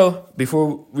opinion, bro,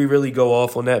 before we really go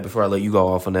off on that, before I let you go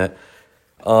off on that,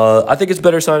 I think it's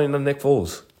better signing than Nick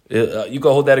Foles. You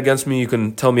can hold that against me. You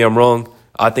can tell me I'm wrong.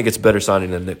 I think it's better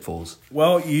signing than Nick Foles.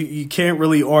 Well, you can't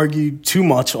really argue too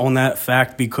much on that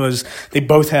fact because they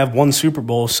both have 1 Super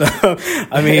Bowl. So,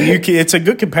 I mean, it's a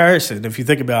good comparison if you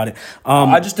think about it.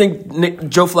 I just think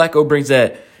Joe Flacco brings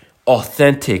that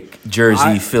authentic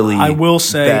Jersey Philly I will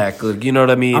say back. You know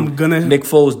what I mean? Nick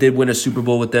Foles did win a Super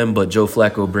Bowl with them, but Joe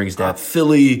Flacco brings that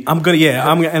Philly. I'm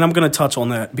gonna touch on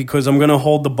that because I'm gonna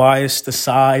hold the bias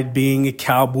aside. Being a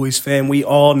Cowboys fan, we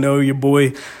all know your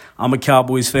boy. I'm a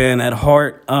Cowboys fan at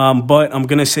heart, but I'm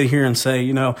going to sit here and say,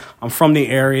 I'm from the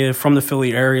area, from the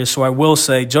Philly area, so I will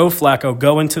say Joe Flacco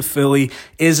going to Philly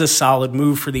is a solid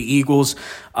move for the Eagles.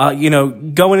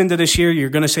 Going into this year, you're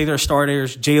going to say their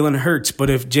starters, Jalen Hurts, but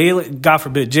if God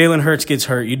forbid, Jalen Hurts gets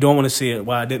hurt, you don't want to see it.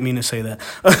 Well, I didn't mean to say that,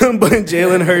 but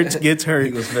Jalen Hurts gets hurt.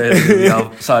 Eagles fans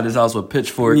outside his house with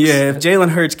pitchforks. Yeah, if Jalen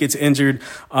Hurts gets injured,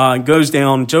 goes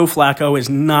down, Joe Flacco is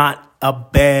not a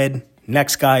bad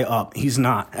next guy up. He's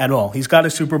not at all. He's got a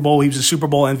Super Bowl. He was a Super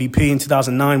Bowl MVP in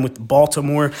 2009 with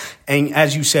Baltimore. And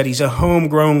as you said, he's a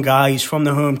homegrown guy. He's from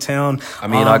the hometown. I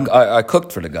mean, I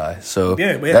cooked for the guy, so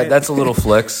that's a little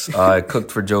flex. I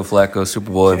cooked for Joe Flacco,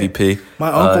 Super Bowl MVP. My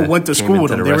uncle went to school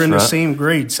with him. They were in the same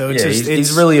grade, so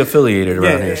he's really affiliated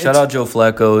around here. Shout out Joe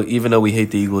Flacco, even though we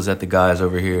hate the Eagles at the guys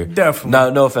over here.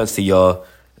 Definitely. No offense to y'all,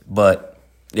 but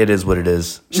it is what it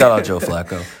is. Shout out Joe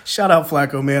Flacco. Shout out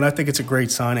Flacco, man. I think it's a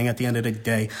great signing at the end of the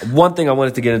day. One thing I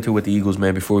wanted to get into with the Eagles,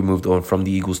 man, before we moved on from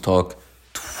the Eagles talk,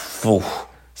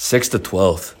 6 to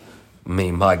 12. I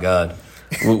mean, my God.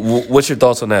 What's your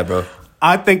thoughts on that, bro?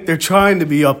 I think they're trying to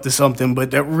be up to something,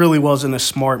 but that really wasn't a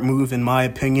smart move, in my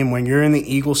opinion. When you're in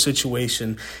the Eagles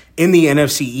situation in the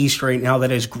NFC East right now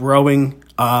that is growing,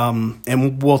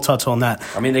 and we'll touch on that.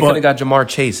 I mean, they could have got Jamar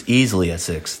Chase easily at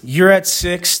 6th. You're at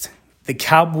 6th. The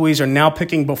Cowboys are now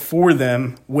picking before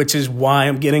them, which is why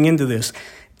I'm getting into this.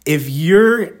 If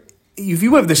you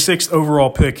have the 6th overall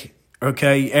pick,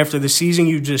 okay, after the season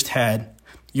you just had,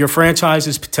 your franchise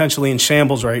is potentially in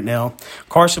shambles right now.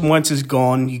 Carson Wentz is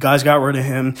gone. You guys got rid of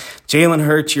him. Jalen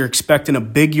Hurts, you're expecting a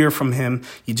big year from him.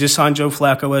 You just signed Joe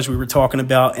Flacco, as we were talking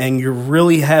about, and you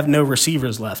really have no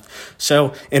receivers left.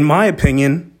 So, in my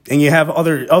opinion, and you have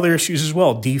other issues as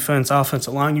well, defense,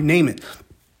 offensive line, you name it.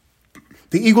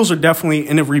 The Eagles are definitely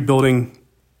in a rebuilding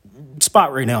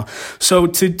spot right now.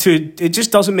 So it just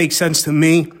doesn't make sense to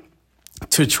me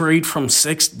to trade from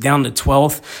 6th down to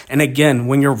 12th. And again,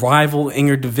 when your rival in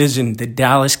your division, the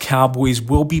Dallas Cowboys,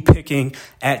 will be picking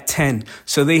at 10.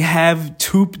 So they have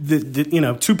two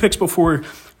picks before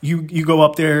you go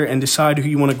up there and decide who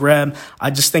you want to grab. I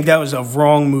just think that was a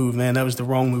wrong move, man. That was the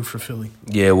wrong move for Philly.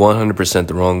 Yeah, 100%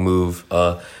 the wrong move.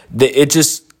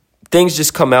 Things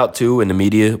just come out, too, in the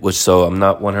media, so I'm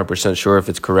not 100% sure if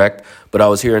it's correct. But I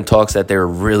was hearing talks that they were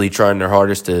really trying their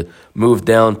hardest to move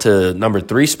down to number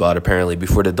 3 spot, apparently,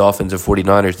 before the Dolphins and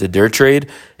 49ers did their trade.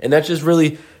 And that just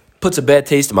really puts a bad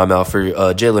taste in my mouth for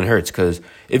Jalen Hurts, because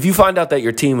if you find out that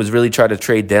your team was really trying to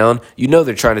trade down, you know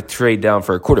they're trying to trade down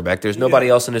for a quarterback. There's nobody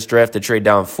else in this draft to trade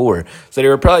down for. So they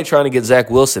were probably trying to get Zach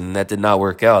Wilson, and that did not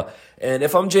work out. And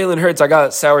if I'm Jalen Hurts, I got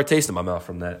a sour taste in my mouth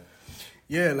from that.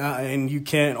 Yeah, and you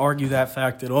can't argue that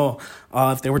fact at all.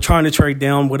 If they were trying to trade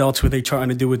down, what else were they trying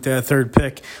to do with that 3rd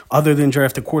pick other than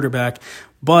draft a quarterback?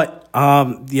 But,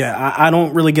 I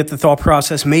don't really get the thought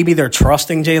process. Maybe they're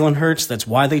trusting Jalen Hurts. That's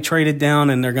why they traded down,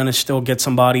 and they're going to still get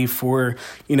somebody for,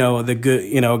 a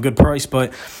good price.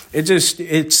 But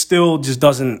it still just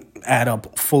doesn't add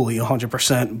up fully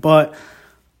 100%. But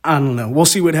I don't know. We'll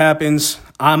see what happens.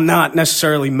 I'm not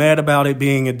necessarily mad about it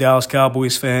being a Dallas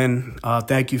Cowboys fan.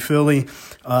 Thank you, Philly.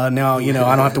 Now, I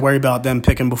don't have to worry about them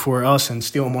picking before us and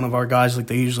stealing one of our guys like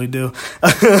they usually do.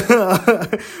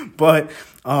 But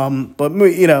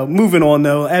moving on,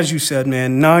 though, as you said,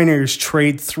 man, Niners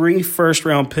trade 3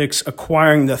 first-round picks,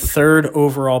 acquiring the 3rd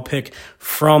overall pick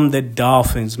from the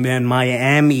Dolphins. Man,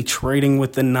 Miami trading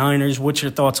with the Niners. What's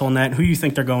your thoughts on that? Who do you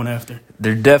think they're going after?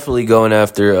 They're definitely going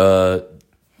after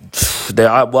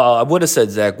I would have said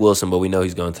Zach Wilson, but we know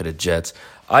he's going to the Jets.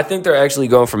 I think they're actually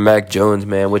going for Mac Jones,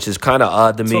 man, which is kind of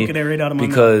odd to me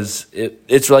because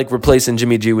it's like replacing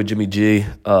Jimmy G with Jimmy G.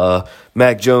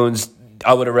 Mac Jones,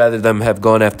 I would have rather them have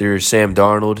gone after Sam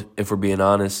Darnold, if we're being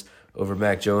honest, over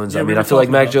Mac Jones. Yeah, I feel like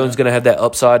Mac Jones is going to have that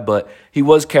upside, but he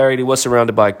was carried. He was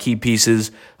surrounded by key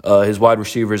pieces. His wide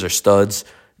receivers are studs.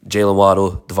 Jalen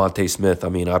Waddle, Devontae Smith.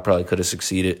 I probably could have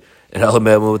succeeded in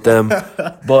Alabama with them.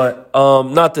 But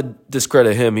not to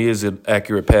discredit him, he is an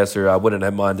accurate passer. I wouldn't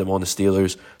have minded him on the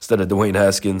Steelers instead of Dwayne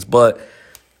Haskins. But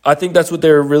I think that's what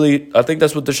they're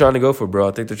trying to go for, bro.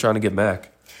 I think they're trying to get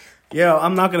Mac. Yeah,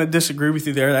 I'm not going to disagree with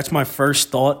you there. That's my first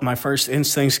thought. My first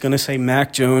instinct is going to say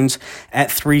Mac Jones at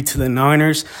 3 to the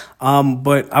Niners.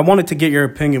 But I wanted to get your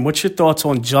opinion. What's your thoughts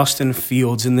on Justin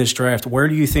Fields in this draft? Where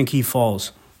do you think he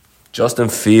falls? Justin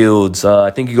Fields,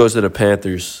 I think he goes to the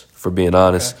Panthers, for being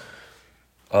honest. Okay.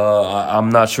 I'm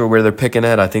not sure where they're picking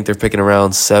at. I think they're picking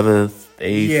around 7th,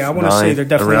 8th, Yeah, I want to say they're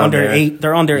definitely under there. 8.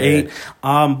 They're under 8.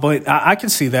 But I can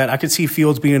see that. I could see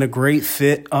Fields being a great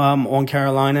fit on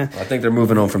Carolina. I think they're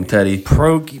moving on from Teddy.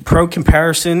 Pro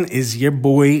comparison is your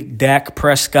boy Dak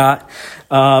Prescott.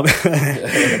 So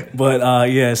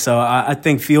I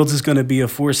think Fields is going to be a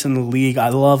force in the league. I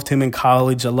loved him in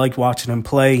college. I liked watching him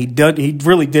play. He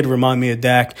really did remind me of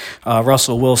Dak,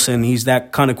 Russell Wilson. He's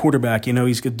that kind of quarterback.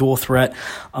 He's a dual threat.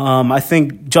 I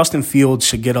think Justin Fields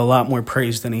should get a lot more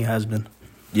praise than he has been.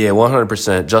 Yeah,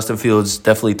 100%. Justin Fields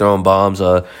definitely throwing bombs.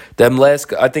 I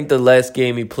think the last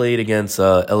game he played against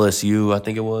LSU, I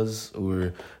think it was,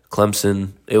 or Clemson,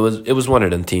 it was one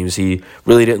of them teams. He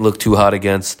really didn't look too hot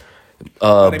against.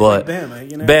 But Bama,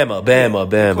 you know?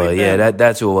 Bama. Yeah,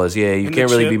 that's who it was. Yeah, you can't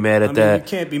really be mad at that. You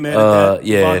can't be mad at that.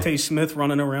 Yeah. Devontae Smith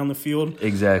running around the field.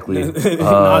 Exactly.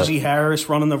 Najee Harris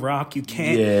running the rock. You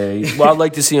can't. Yeah, well, I'd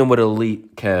like to see him with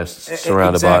elite cast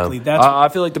surrounded by him. I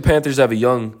feel like the Panthers have a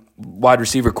young wide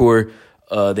receiver core.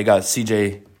 They got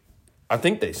CJ. I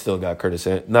think they still got Curtis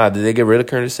Samuel. Nah, did they get rid of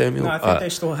Curtis Samuel? No, I think they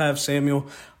still have Samuel.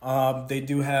 They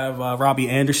do have Robbie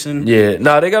Anderson.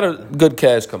 Yeah, they got a good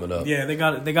cast coming up. Yeah, they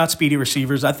got speedy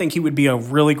receivers. I think he would be a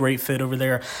really great fit over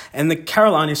there. And the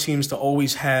Carolina seems to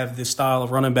always have this style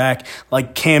of running back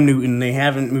like Cam Newton. They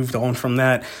haven't moved on from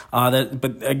that.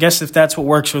 But I guess if that's what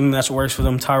works for them, that's what works for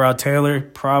them. Tyrod Taylor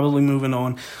probably moving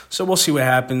on. So we'll see what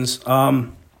happens.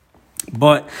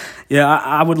 But, yeah,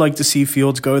 I would like to see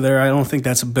Fields go there. I don't think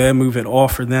that's a bad move at all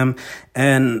for them.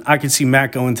 And I could see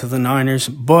Matt going to the Niners.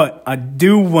 But I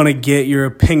do want to get your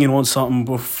opinion on something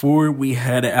before we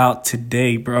head out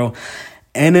today, bro.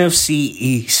 NFC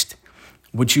East,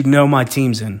 which you know my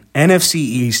team's in. NFC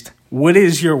East, what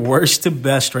is your worst to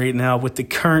best right now with the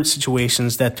current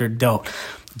situations that they're dealt?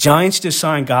 Giants just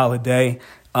signed Golladay.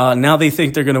 Now they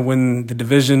think they're going to win the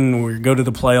division or go to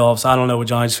the playoffs. I don't know what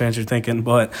Giants fans are thinking,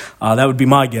 but that would be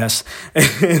my guess.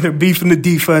 They're beefing the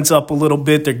defense up a little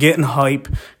bit. They're getting hype.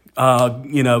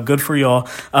 Good for y'all.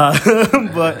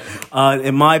 But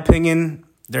in my opinion,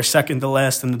 they're second to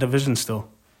last in the division still.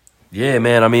 Yeah,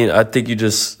 man. I mean, I think you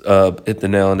just hit the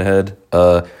nail on the head.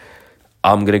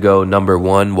 I'm going to go number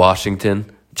 1, Washington,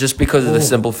 just because of the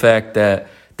simple fact that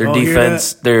their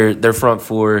defense, their front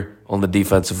four on the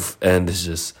defensive end is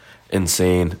just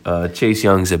insane. Chase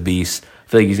Young's a beast. I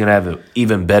feel like he's going to have an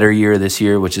even better year this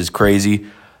year, which is crazy.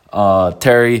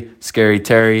 Terry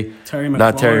McLaurin.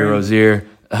 Not Terry Rozier.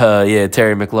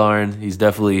 Terry McLaurin. He's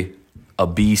definitely a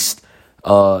beast.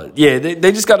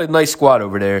 They just got a nice squad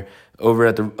over there, over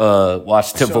at the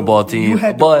Washington football team. You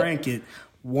had to rank it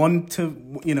 1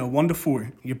 to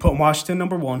 4. You're putting Washington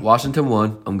number 1. Washington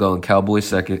 1. I'm going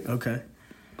Cowboys 2nd. Okay.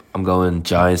 I'm going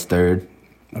Giants 3rd.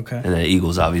 Okay. And then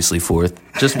Eagles obviously 4th.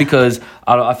 Just because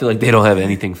I feel like they don't have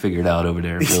anything figured out over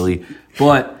there in Philly.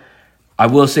 But I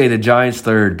will say the Giants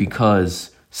 3rd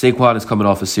because Saquon is coming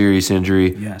off a serious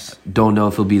injury. Yes. Don't know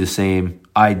if he'll be the same.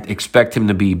 I expect him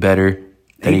to be better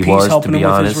than he was, to be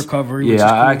honest. His recovery, cool.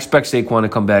 I expect Saquon to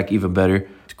come back even better.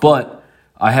 Cool. But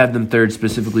I have them 3rd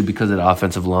specifically because of the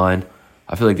offensive line.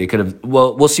 I feel like they could have –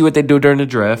 well, we'll see what they do during the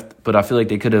draft, but I feel like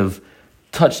they could have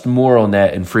touched more on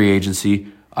that in free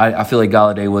agency. I feel like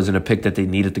Golladay wasn't a pick that they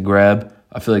needed to grab.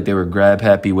 I feel like they were grab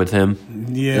happy with him.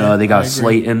 Yeah, they got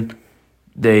Slayton.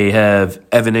 They have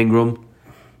Evan Ingram.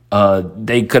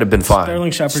 They could have been fine.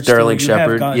 Sterling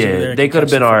Shepard. Yeah, they could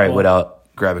have been all right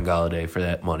without grabbing Golladay for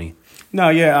that money. No,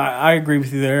 yeah, I agree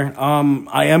with you there.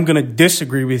 I am going to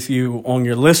disagree with you on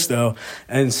your list, though,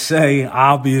 and say,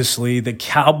 obviously, the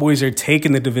Cowboys are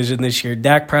taking the division this year.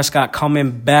 Dak Prescott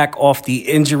coming back off the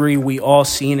injury. We all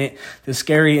seen it, the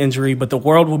scary injury, but the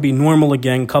world will be normal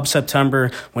again come September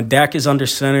when Dak is under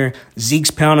center.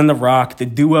 Zeke's pounding the rock. The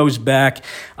duo's back,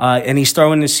 and he's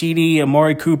throwing the CD,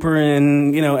 Amari Cooper,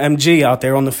 and, MG out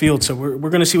there on the field. So we're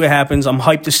going to see what happens. I'm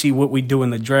hyped to see what we do in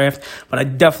the draft, but I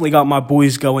definitely got my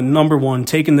boys going number 1,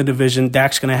 taking the division.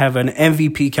 Dak's going to have an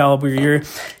MVP caliber year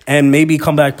and maybe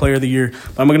comeback player of the year.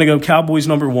 But I'm going to go Cowboys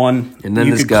number 1. And then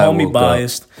you could call me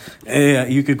biased. Yeah,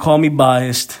 you could call me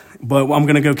biased. But I'm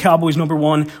going to go Cowboys number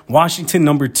 1, Washington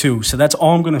number 2. So that's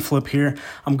all I'm going to flip here.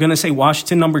 I'm going to say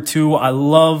Washington number 2. I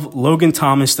love Logan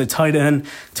Thomas, the tight end,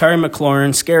 Terry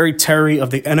McLaurin, Scary Terry of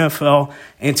the NFL,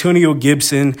 Antonio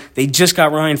Gibson. They just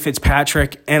got Ryan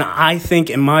Fitzpatrick. And I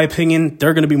think, in my opinion,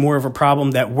 they're going to be more of a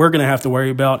problem that we're going to have to worry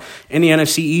about in the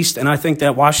NFC East. And I think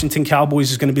that Washington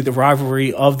Cowboys is going to be the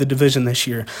rivalry of the division this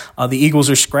year. The Eagles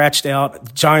are scratched out.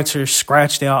 The Giants are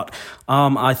scratched out.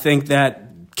 I think that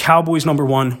Cowboys number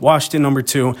 1, Washington number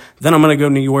 2. Then I'm going to go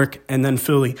New York and then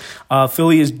Philly.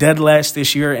 Philly is dead last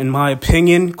this year, in my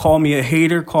opinion. Call me a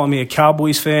hater, call me a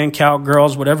Cowboys fan,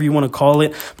 Cowgirls, whatever you want to call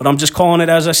it. But I'm just calling it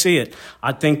as I see it.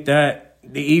 I think that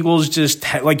the Eagles just,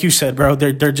 like you said, bro,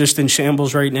 they're just in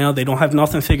shambles right now. They don't have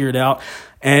nothing figured out.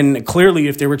 And clearly,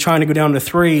 if they were trying to go down to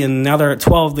 3 and now they're at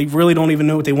 12, they really don't even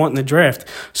know what they want in the draft.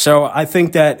 So I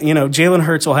think that, Jalen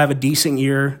Hurts will have a decent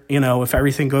year, if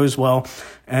everything goes well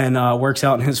and works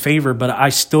out in his favor. But I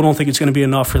still don't think it's going to be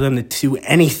enough for them to do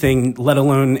anything, let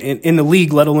alone in the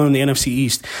league, let alone the NFC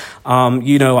East.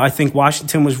 I think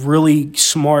Washington was really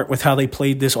smart with how they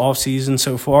played this offseason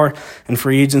so far in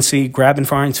free agency, grabbing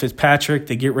Ryan Fitzpatrick.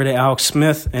 They get rid of Alex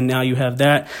Smith, and now you have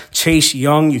that. Chase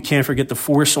Young, you can't forget the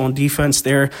force on defense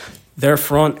there. their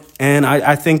front, and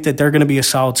I think that they're going to be a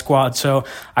solid squad. So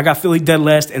I got Philly dead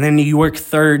last, and then New York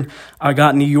third. I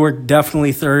got New York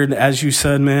definitely third. As you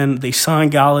said, man, they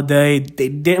signed Galladay. They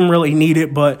didn't really need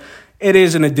it, but it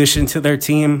is an addition to their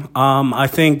team. I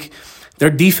think their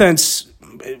defense,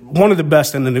 one of the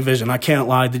best in the division. I can't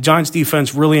lie. The Giants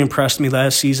defense really impressed me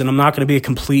last season. I'm not going to be a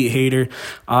complete hater.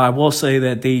 I will say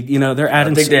that they're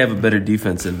adding. I think they have a better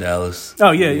defense in Dallas.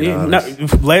 Oh yeah.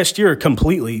 Last year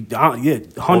completely.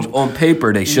 On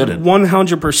paper they shouldn't.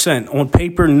 100%. On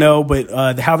paper, no,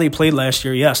 but how they played last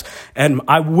year, yes. And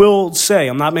I will say,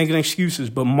 I'm not making excuses,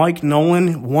 but Mike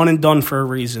Nolan, one and done for a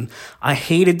reason. I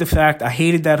hated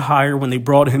that hire when they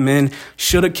brought him in.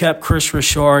 Should have kept Chris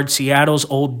Richard, Seattle's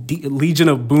old Legion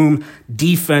of Boom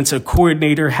defensive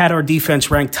coordinator, had our defense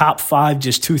ranked top 5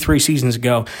 just 2-3 seasons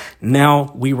ago.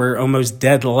 Now we were almost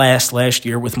dead last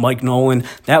year with Mike Nolan.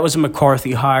 That was a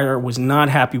McCarthy hire. Was not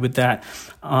happy with that.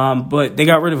 But they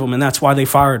got rid of him, and that's why they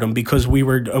fired him, because we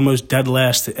were almost dead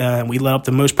last. We let up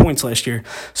the most points last year.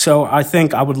 So I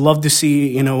think I would love to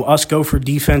see us go for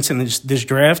defense in this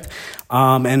draft,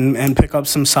 and pick up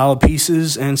some solid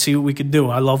pieces and see what we could do.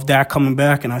 I love Dak coming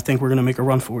back, and I think we're going to make a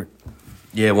run for it.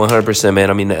 Yeah, 100%, man.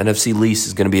 I mean, the NFC lease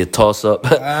is going to be a toss-up.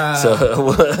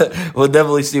 So we'll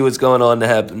definitely see what's going on to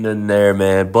happen in there,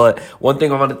 man. But one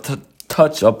thing I want to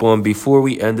touch up on before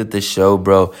we ended the show,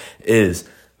 bro, is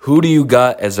who do you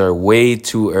got as our way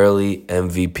too early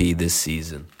MVP this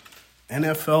season?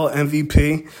 NFL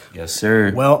MVP? Yes,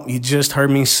 sir. Well, you just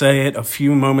heard me say it a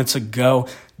few moments ago.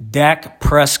 Dak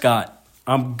Prescott.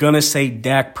 I'm going to say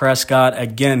Dak Prescott.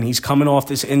 Again, he's coming off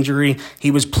this injury. He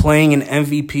was playing an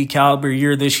MVP caliber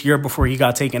year this year before he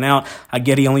got taken out. I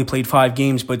get he only played 5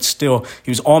 games, but still, he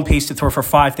was on pace to throw for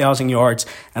 5,000 yards.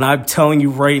 And I'm telling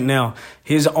you right now,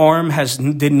 his arm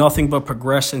did nothing but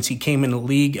progress since he came in the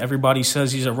league. Everybody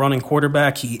says he's a running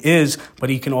quarterback. He is, but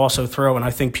he can also throw. And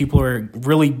I think people are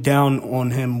really down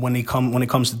on him when it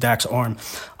comes to Dak's arm.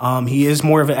 He is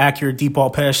more of an accurate deep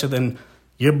ball passer than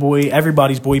your boy,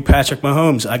 everybody's boy, Patrick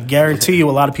Mahomes. I guarantee you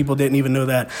a lot of people didn't even know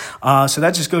that. So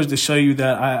that just goes to show you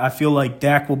that I feel like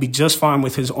Dak will be just fine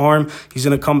with his arm. He's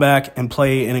going to come back and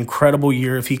play an incredible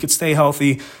year. If he could stay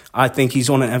healthy, I think he's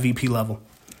on an MVP level.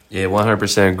 Yeah,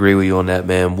 100% agree with you on that,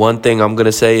 man. One thing I'm going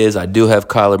to say is I do have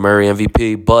Kyler Murray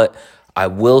MVP, but I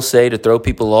will say, to throw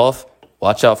people off,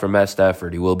 watch out for Matt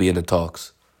Stafford. He will be in the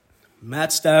talks.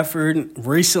 Matt Stafford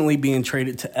recently being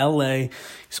traded to L.A.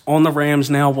 He's on the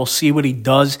Rams now. We'll see what he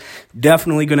does.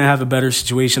 Definitely going to have a better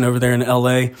situation over there in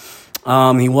L.A.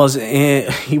 He was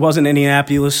in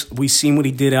Indianapolis. We seen what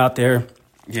he did out there.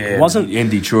 Yeah, wasn't in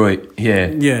Detroit.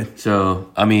 Yeah.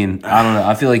 So I mean, I don't know.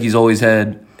 I feel like he's always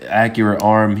had accurate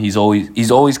arm. He's always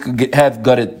have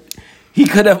got it. He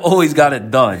could have always got it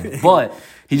done, but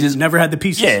he just never had the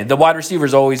pieces. Yeah, the wide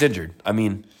receiver's always injured. I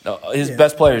mean, his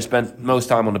best player spent most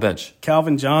time on the bench.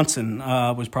 Calvin Johnson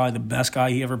was probably the best guy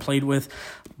he ever played with.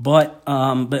 But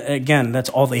again, that's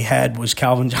all they had was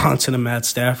Calvin Johnson and Matt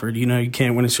Stafford. You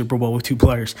can't win a Super Bowl with 2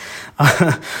 players.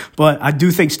 But I do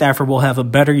think Stafford will have a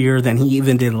better year than he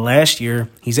even did last year.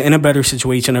 He's in a better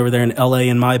situation over there in L.A.,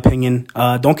 in my opinion.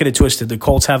 Don't get it twisted. The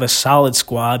Colts have a solid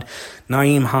squad.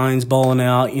 Nyheim Hines balling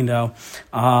out.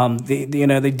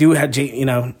 They do have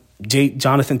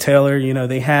Jonathan Taylor.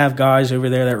 They have guys over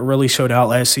there that really showed out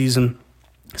last season.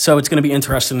 So it's going to be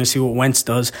interesting to see what Wentz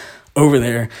does over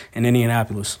there in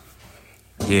Indianapolis.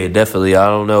 Yeah, definitely. I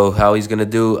don't know how he's going to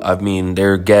do. I mean,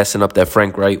 they're gassing up that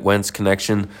Frank Wright-Wentz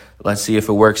connection. Let's see if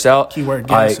it works out. Keyword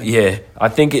gassing. I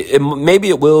think maybe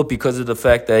it will, because of the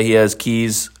fact that he has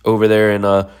keys over there in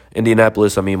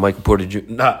Indianapolis. I mean, Michael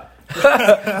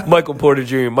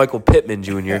Pittman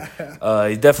Jr.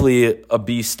 He's definitely a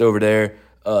beast over there.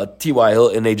 T.Y.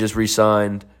 Hilton, they just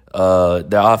re-signed. The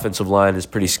offensive line is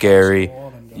pretty scary.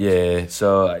 Yeah,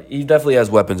 so he definitely has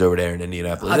weapons over there in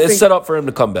Indianapolis. It's set up for him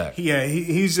to come back. Yeah,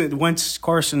 Wentz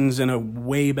Carson's in a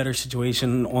way better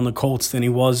situation on the Colts than he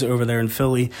was over there in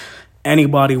Philly.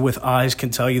 Anybody with eyes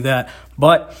can tell you that.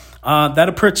 But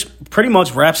that pretty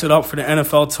much wraps it up for the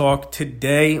NFL Talk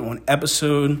today on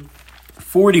episode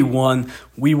 41.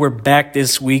 We were back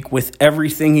this week with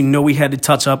everything we had to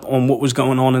touch up on what was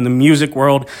going on in the music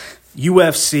world.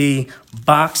 UFC,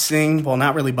 boxing, well,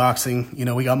 not really boxing.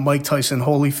 We got Mike Tyson,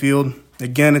 Holyfield.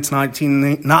 Again, it's not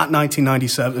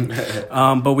 1997.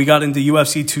 But we got into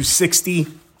UFC 260,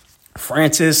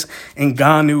 Francis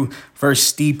Ngannou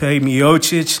versus Stipe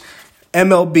Miocic.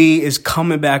 MLB is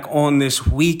coming back on this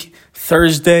week,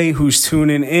 Thursday. Who's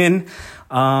tuning in?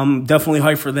 Definitely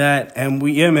hyped for that. And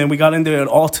we got into it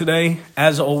all today.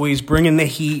 As always, bringing the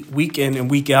heat week in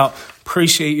and week out.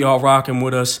 Appreciate y'all rocking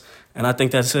with us. And I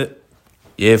think that's it.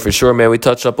 Yeah, for sure, man. We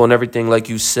touched up on everything like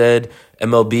you said.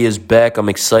 MLB is back. I'm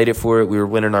excited for it. We were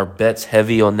winning our bets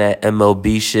heavy on that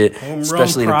MLB shit,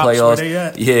 especially the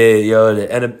playoffs. Yeah, yo, the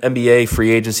NBA free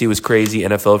agency was crazy.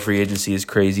 NFL free agency is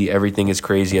crazy. Everything is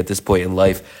crazy at this point in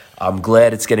life. I'm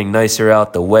glad it's getting nicer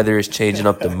out. The weather is changing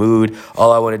up the mood.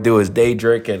 All I want to do is day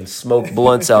drink and smoke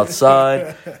blunts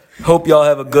outside. Hope y'all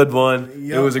have a good one.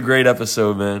 Yep. It was a great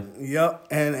episode, man. Yep,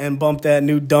 and bump that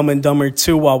new Dumb and Dumber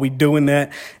 2 while we doing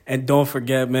that. And don't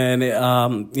forget, man,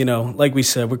 like we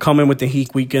said, we're coming with the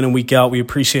heat week in and week out. We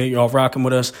appreciate y'all rocking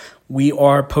with us. We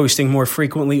are posting more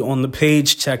frequently on the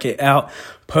page. Check it out.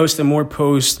 Posting more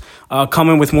posts,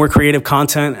 coming with more creative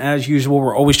content as usual.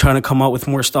 We're always trying to come up with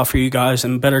more stuff for you guys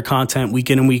and better content week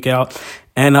in and week out.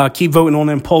 And keep voting on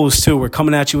them polls, too. We're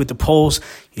coming at you with the polls.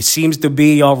 It seems to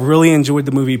be y'all really enjoyed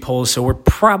the movie polls, so we're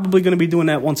probably going to be doing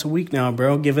that once a week now,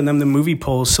 bro, giving them the movie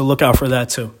polls, so look out for that,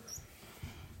 too.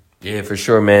 Yeah, for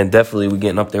sure, man. Definitely, we're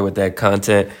getting up there with that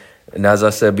content. And as I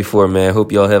said before, man,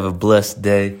 hope y'all have a blessed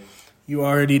day. You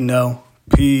already know.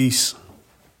 Peace.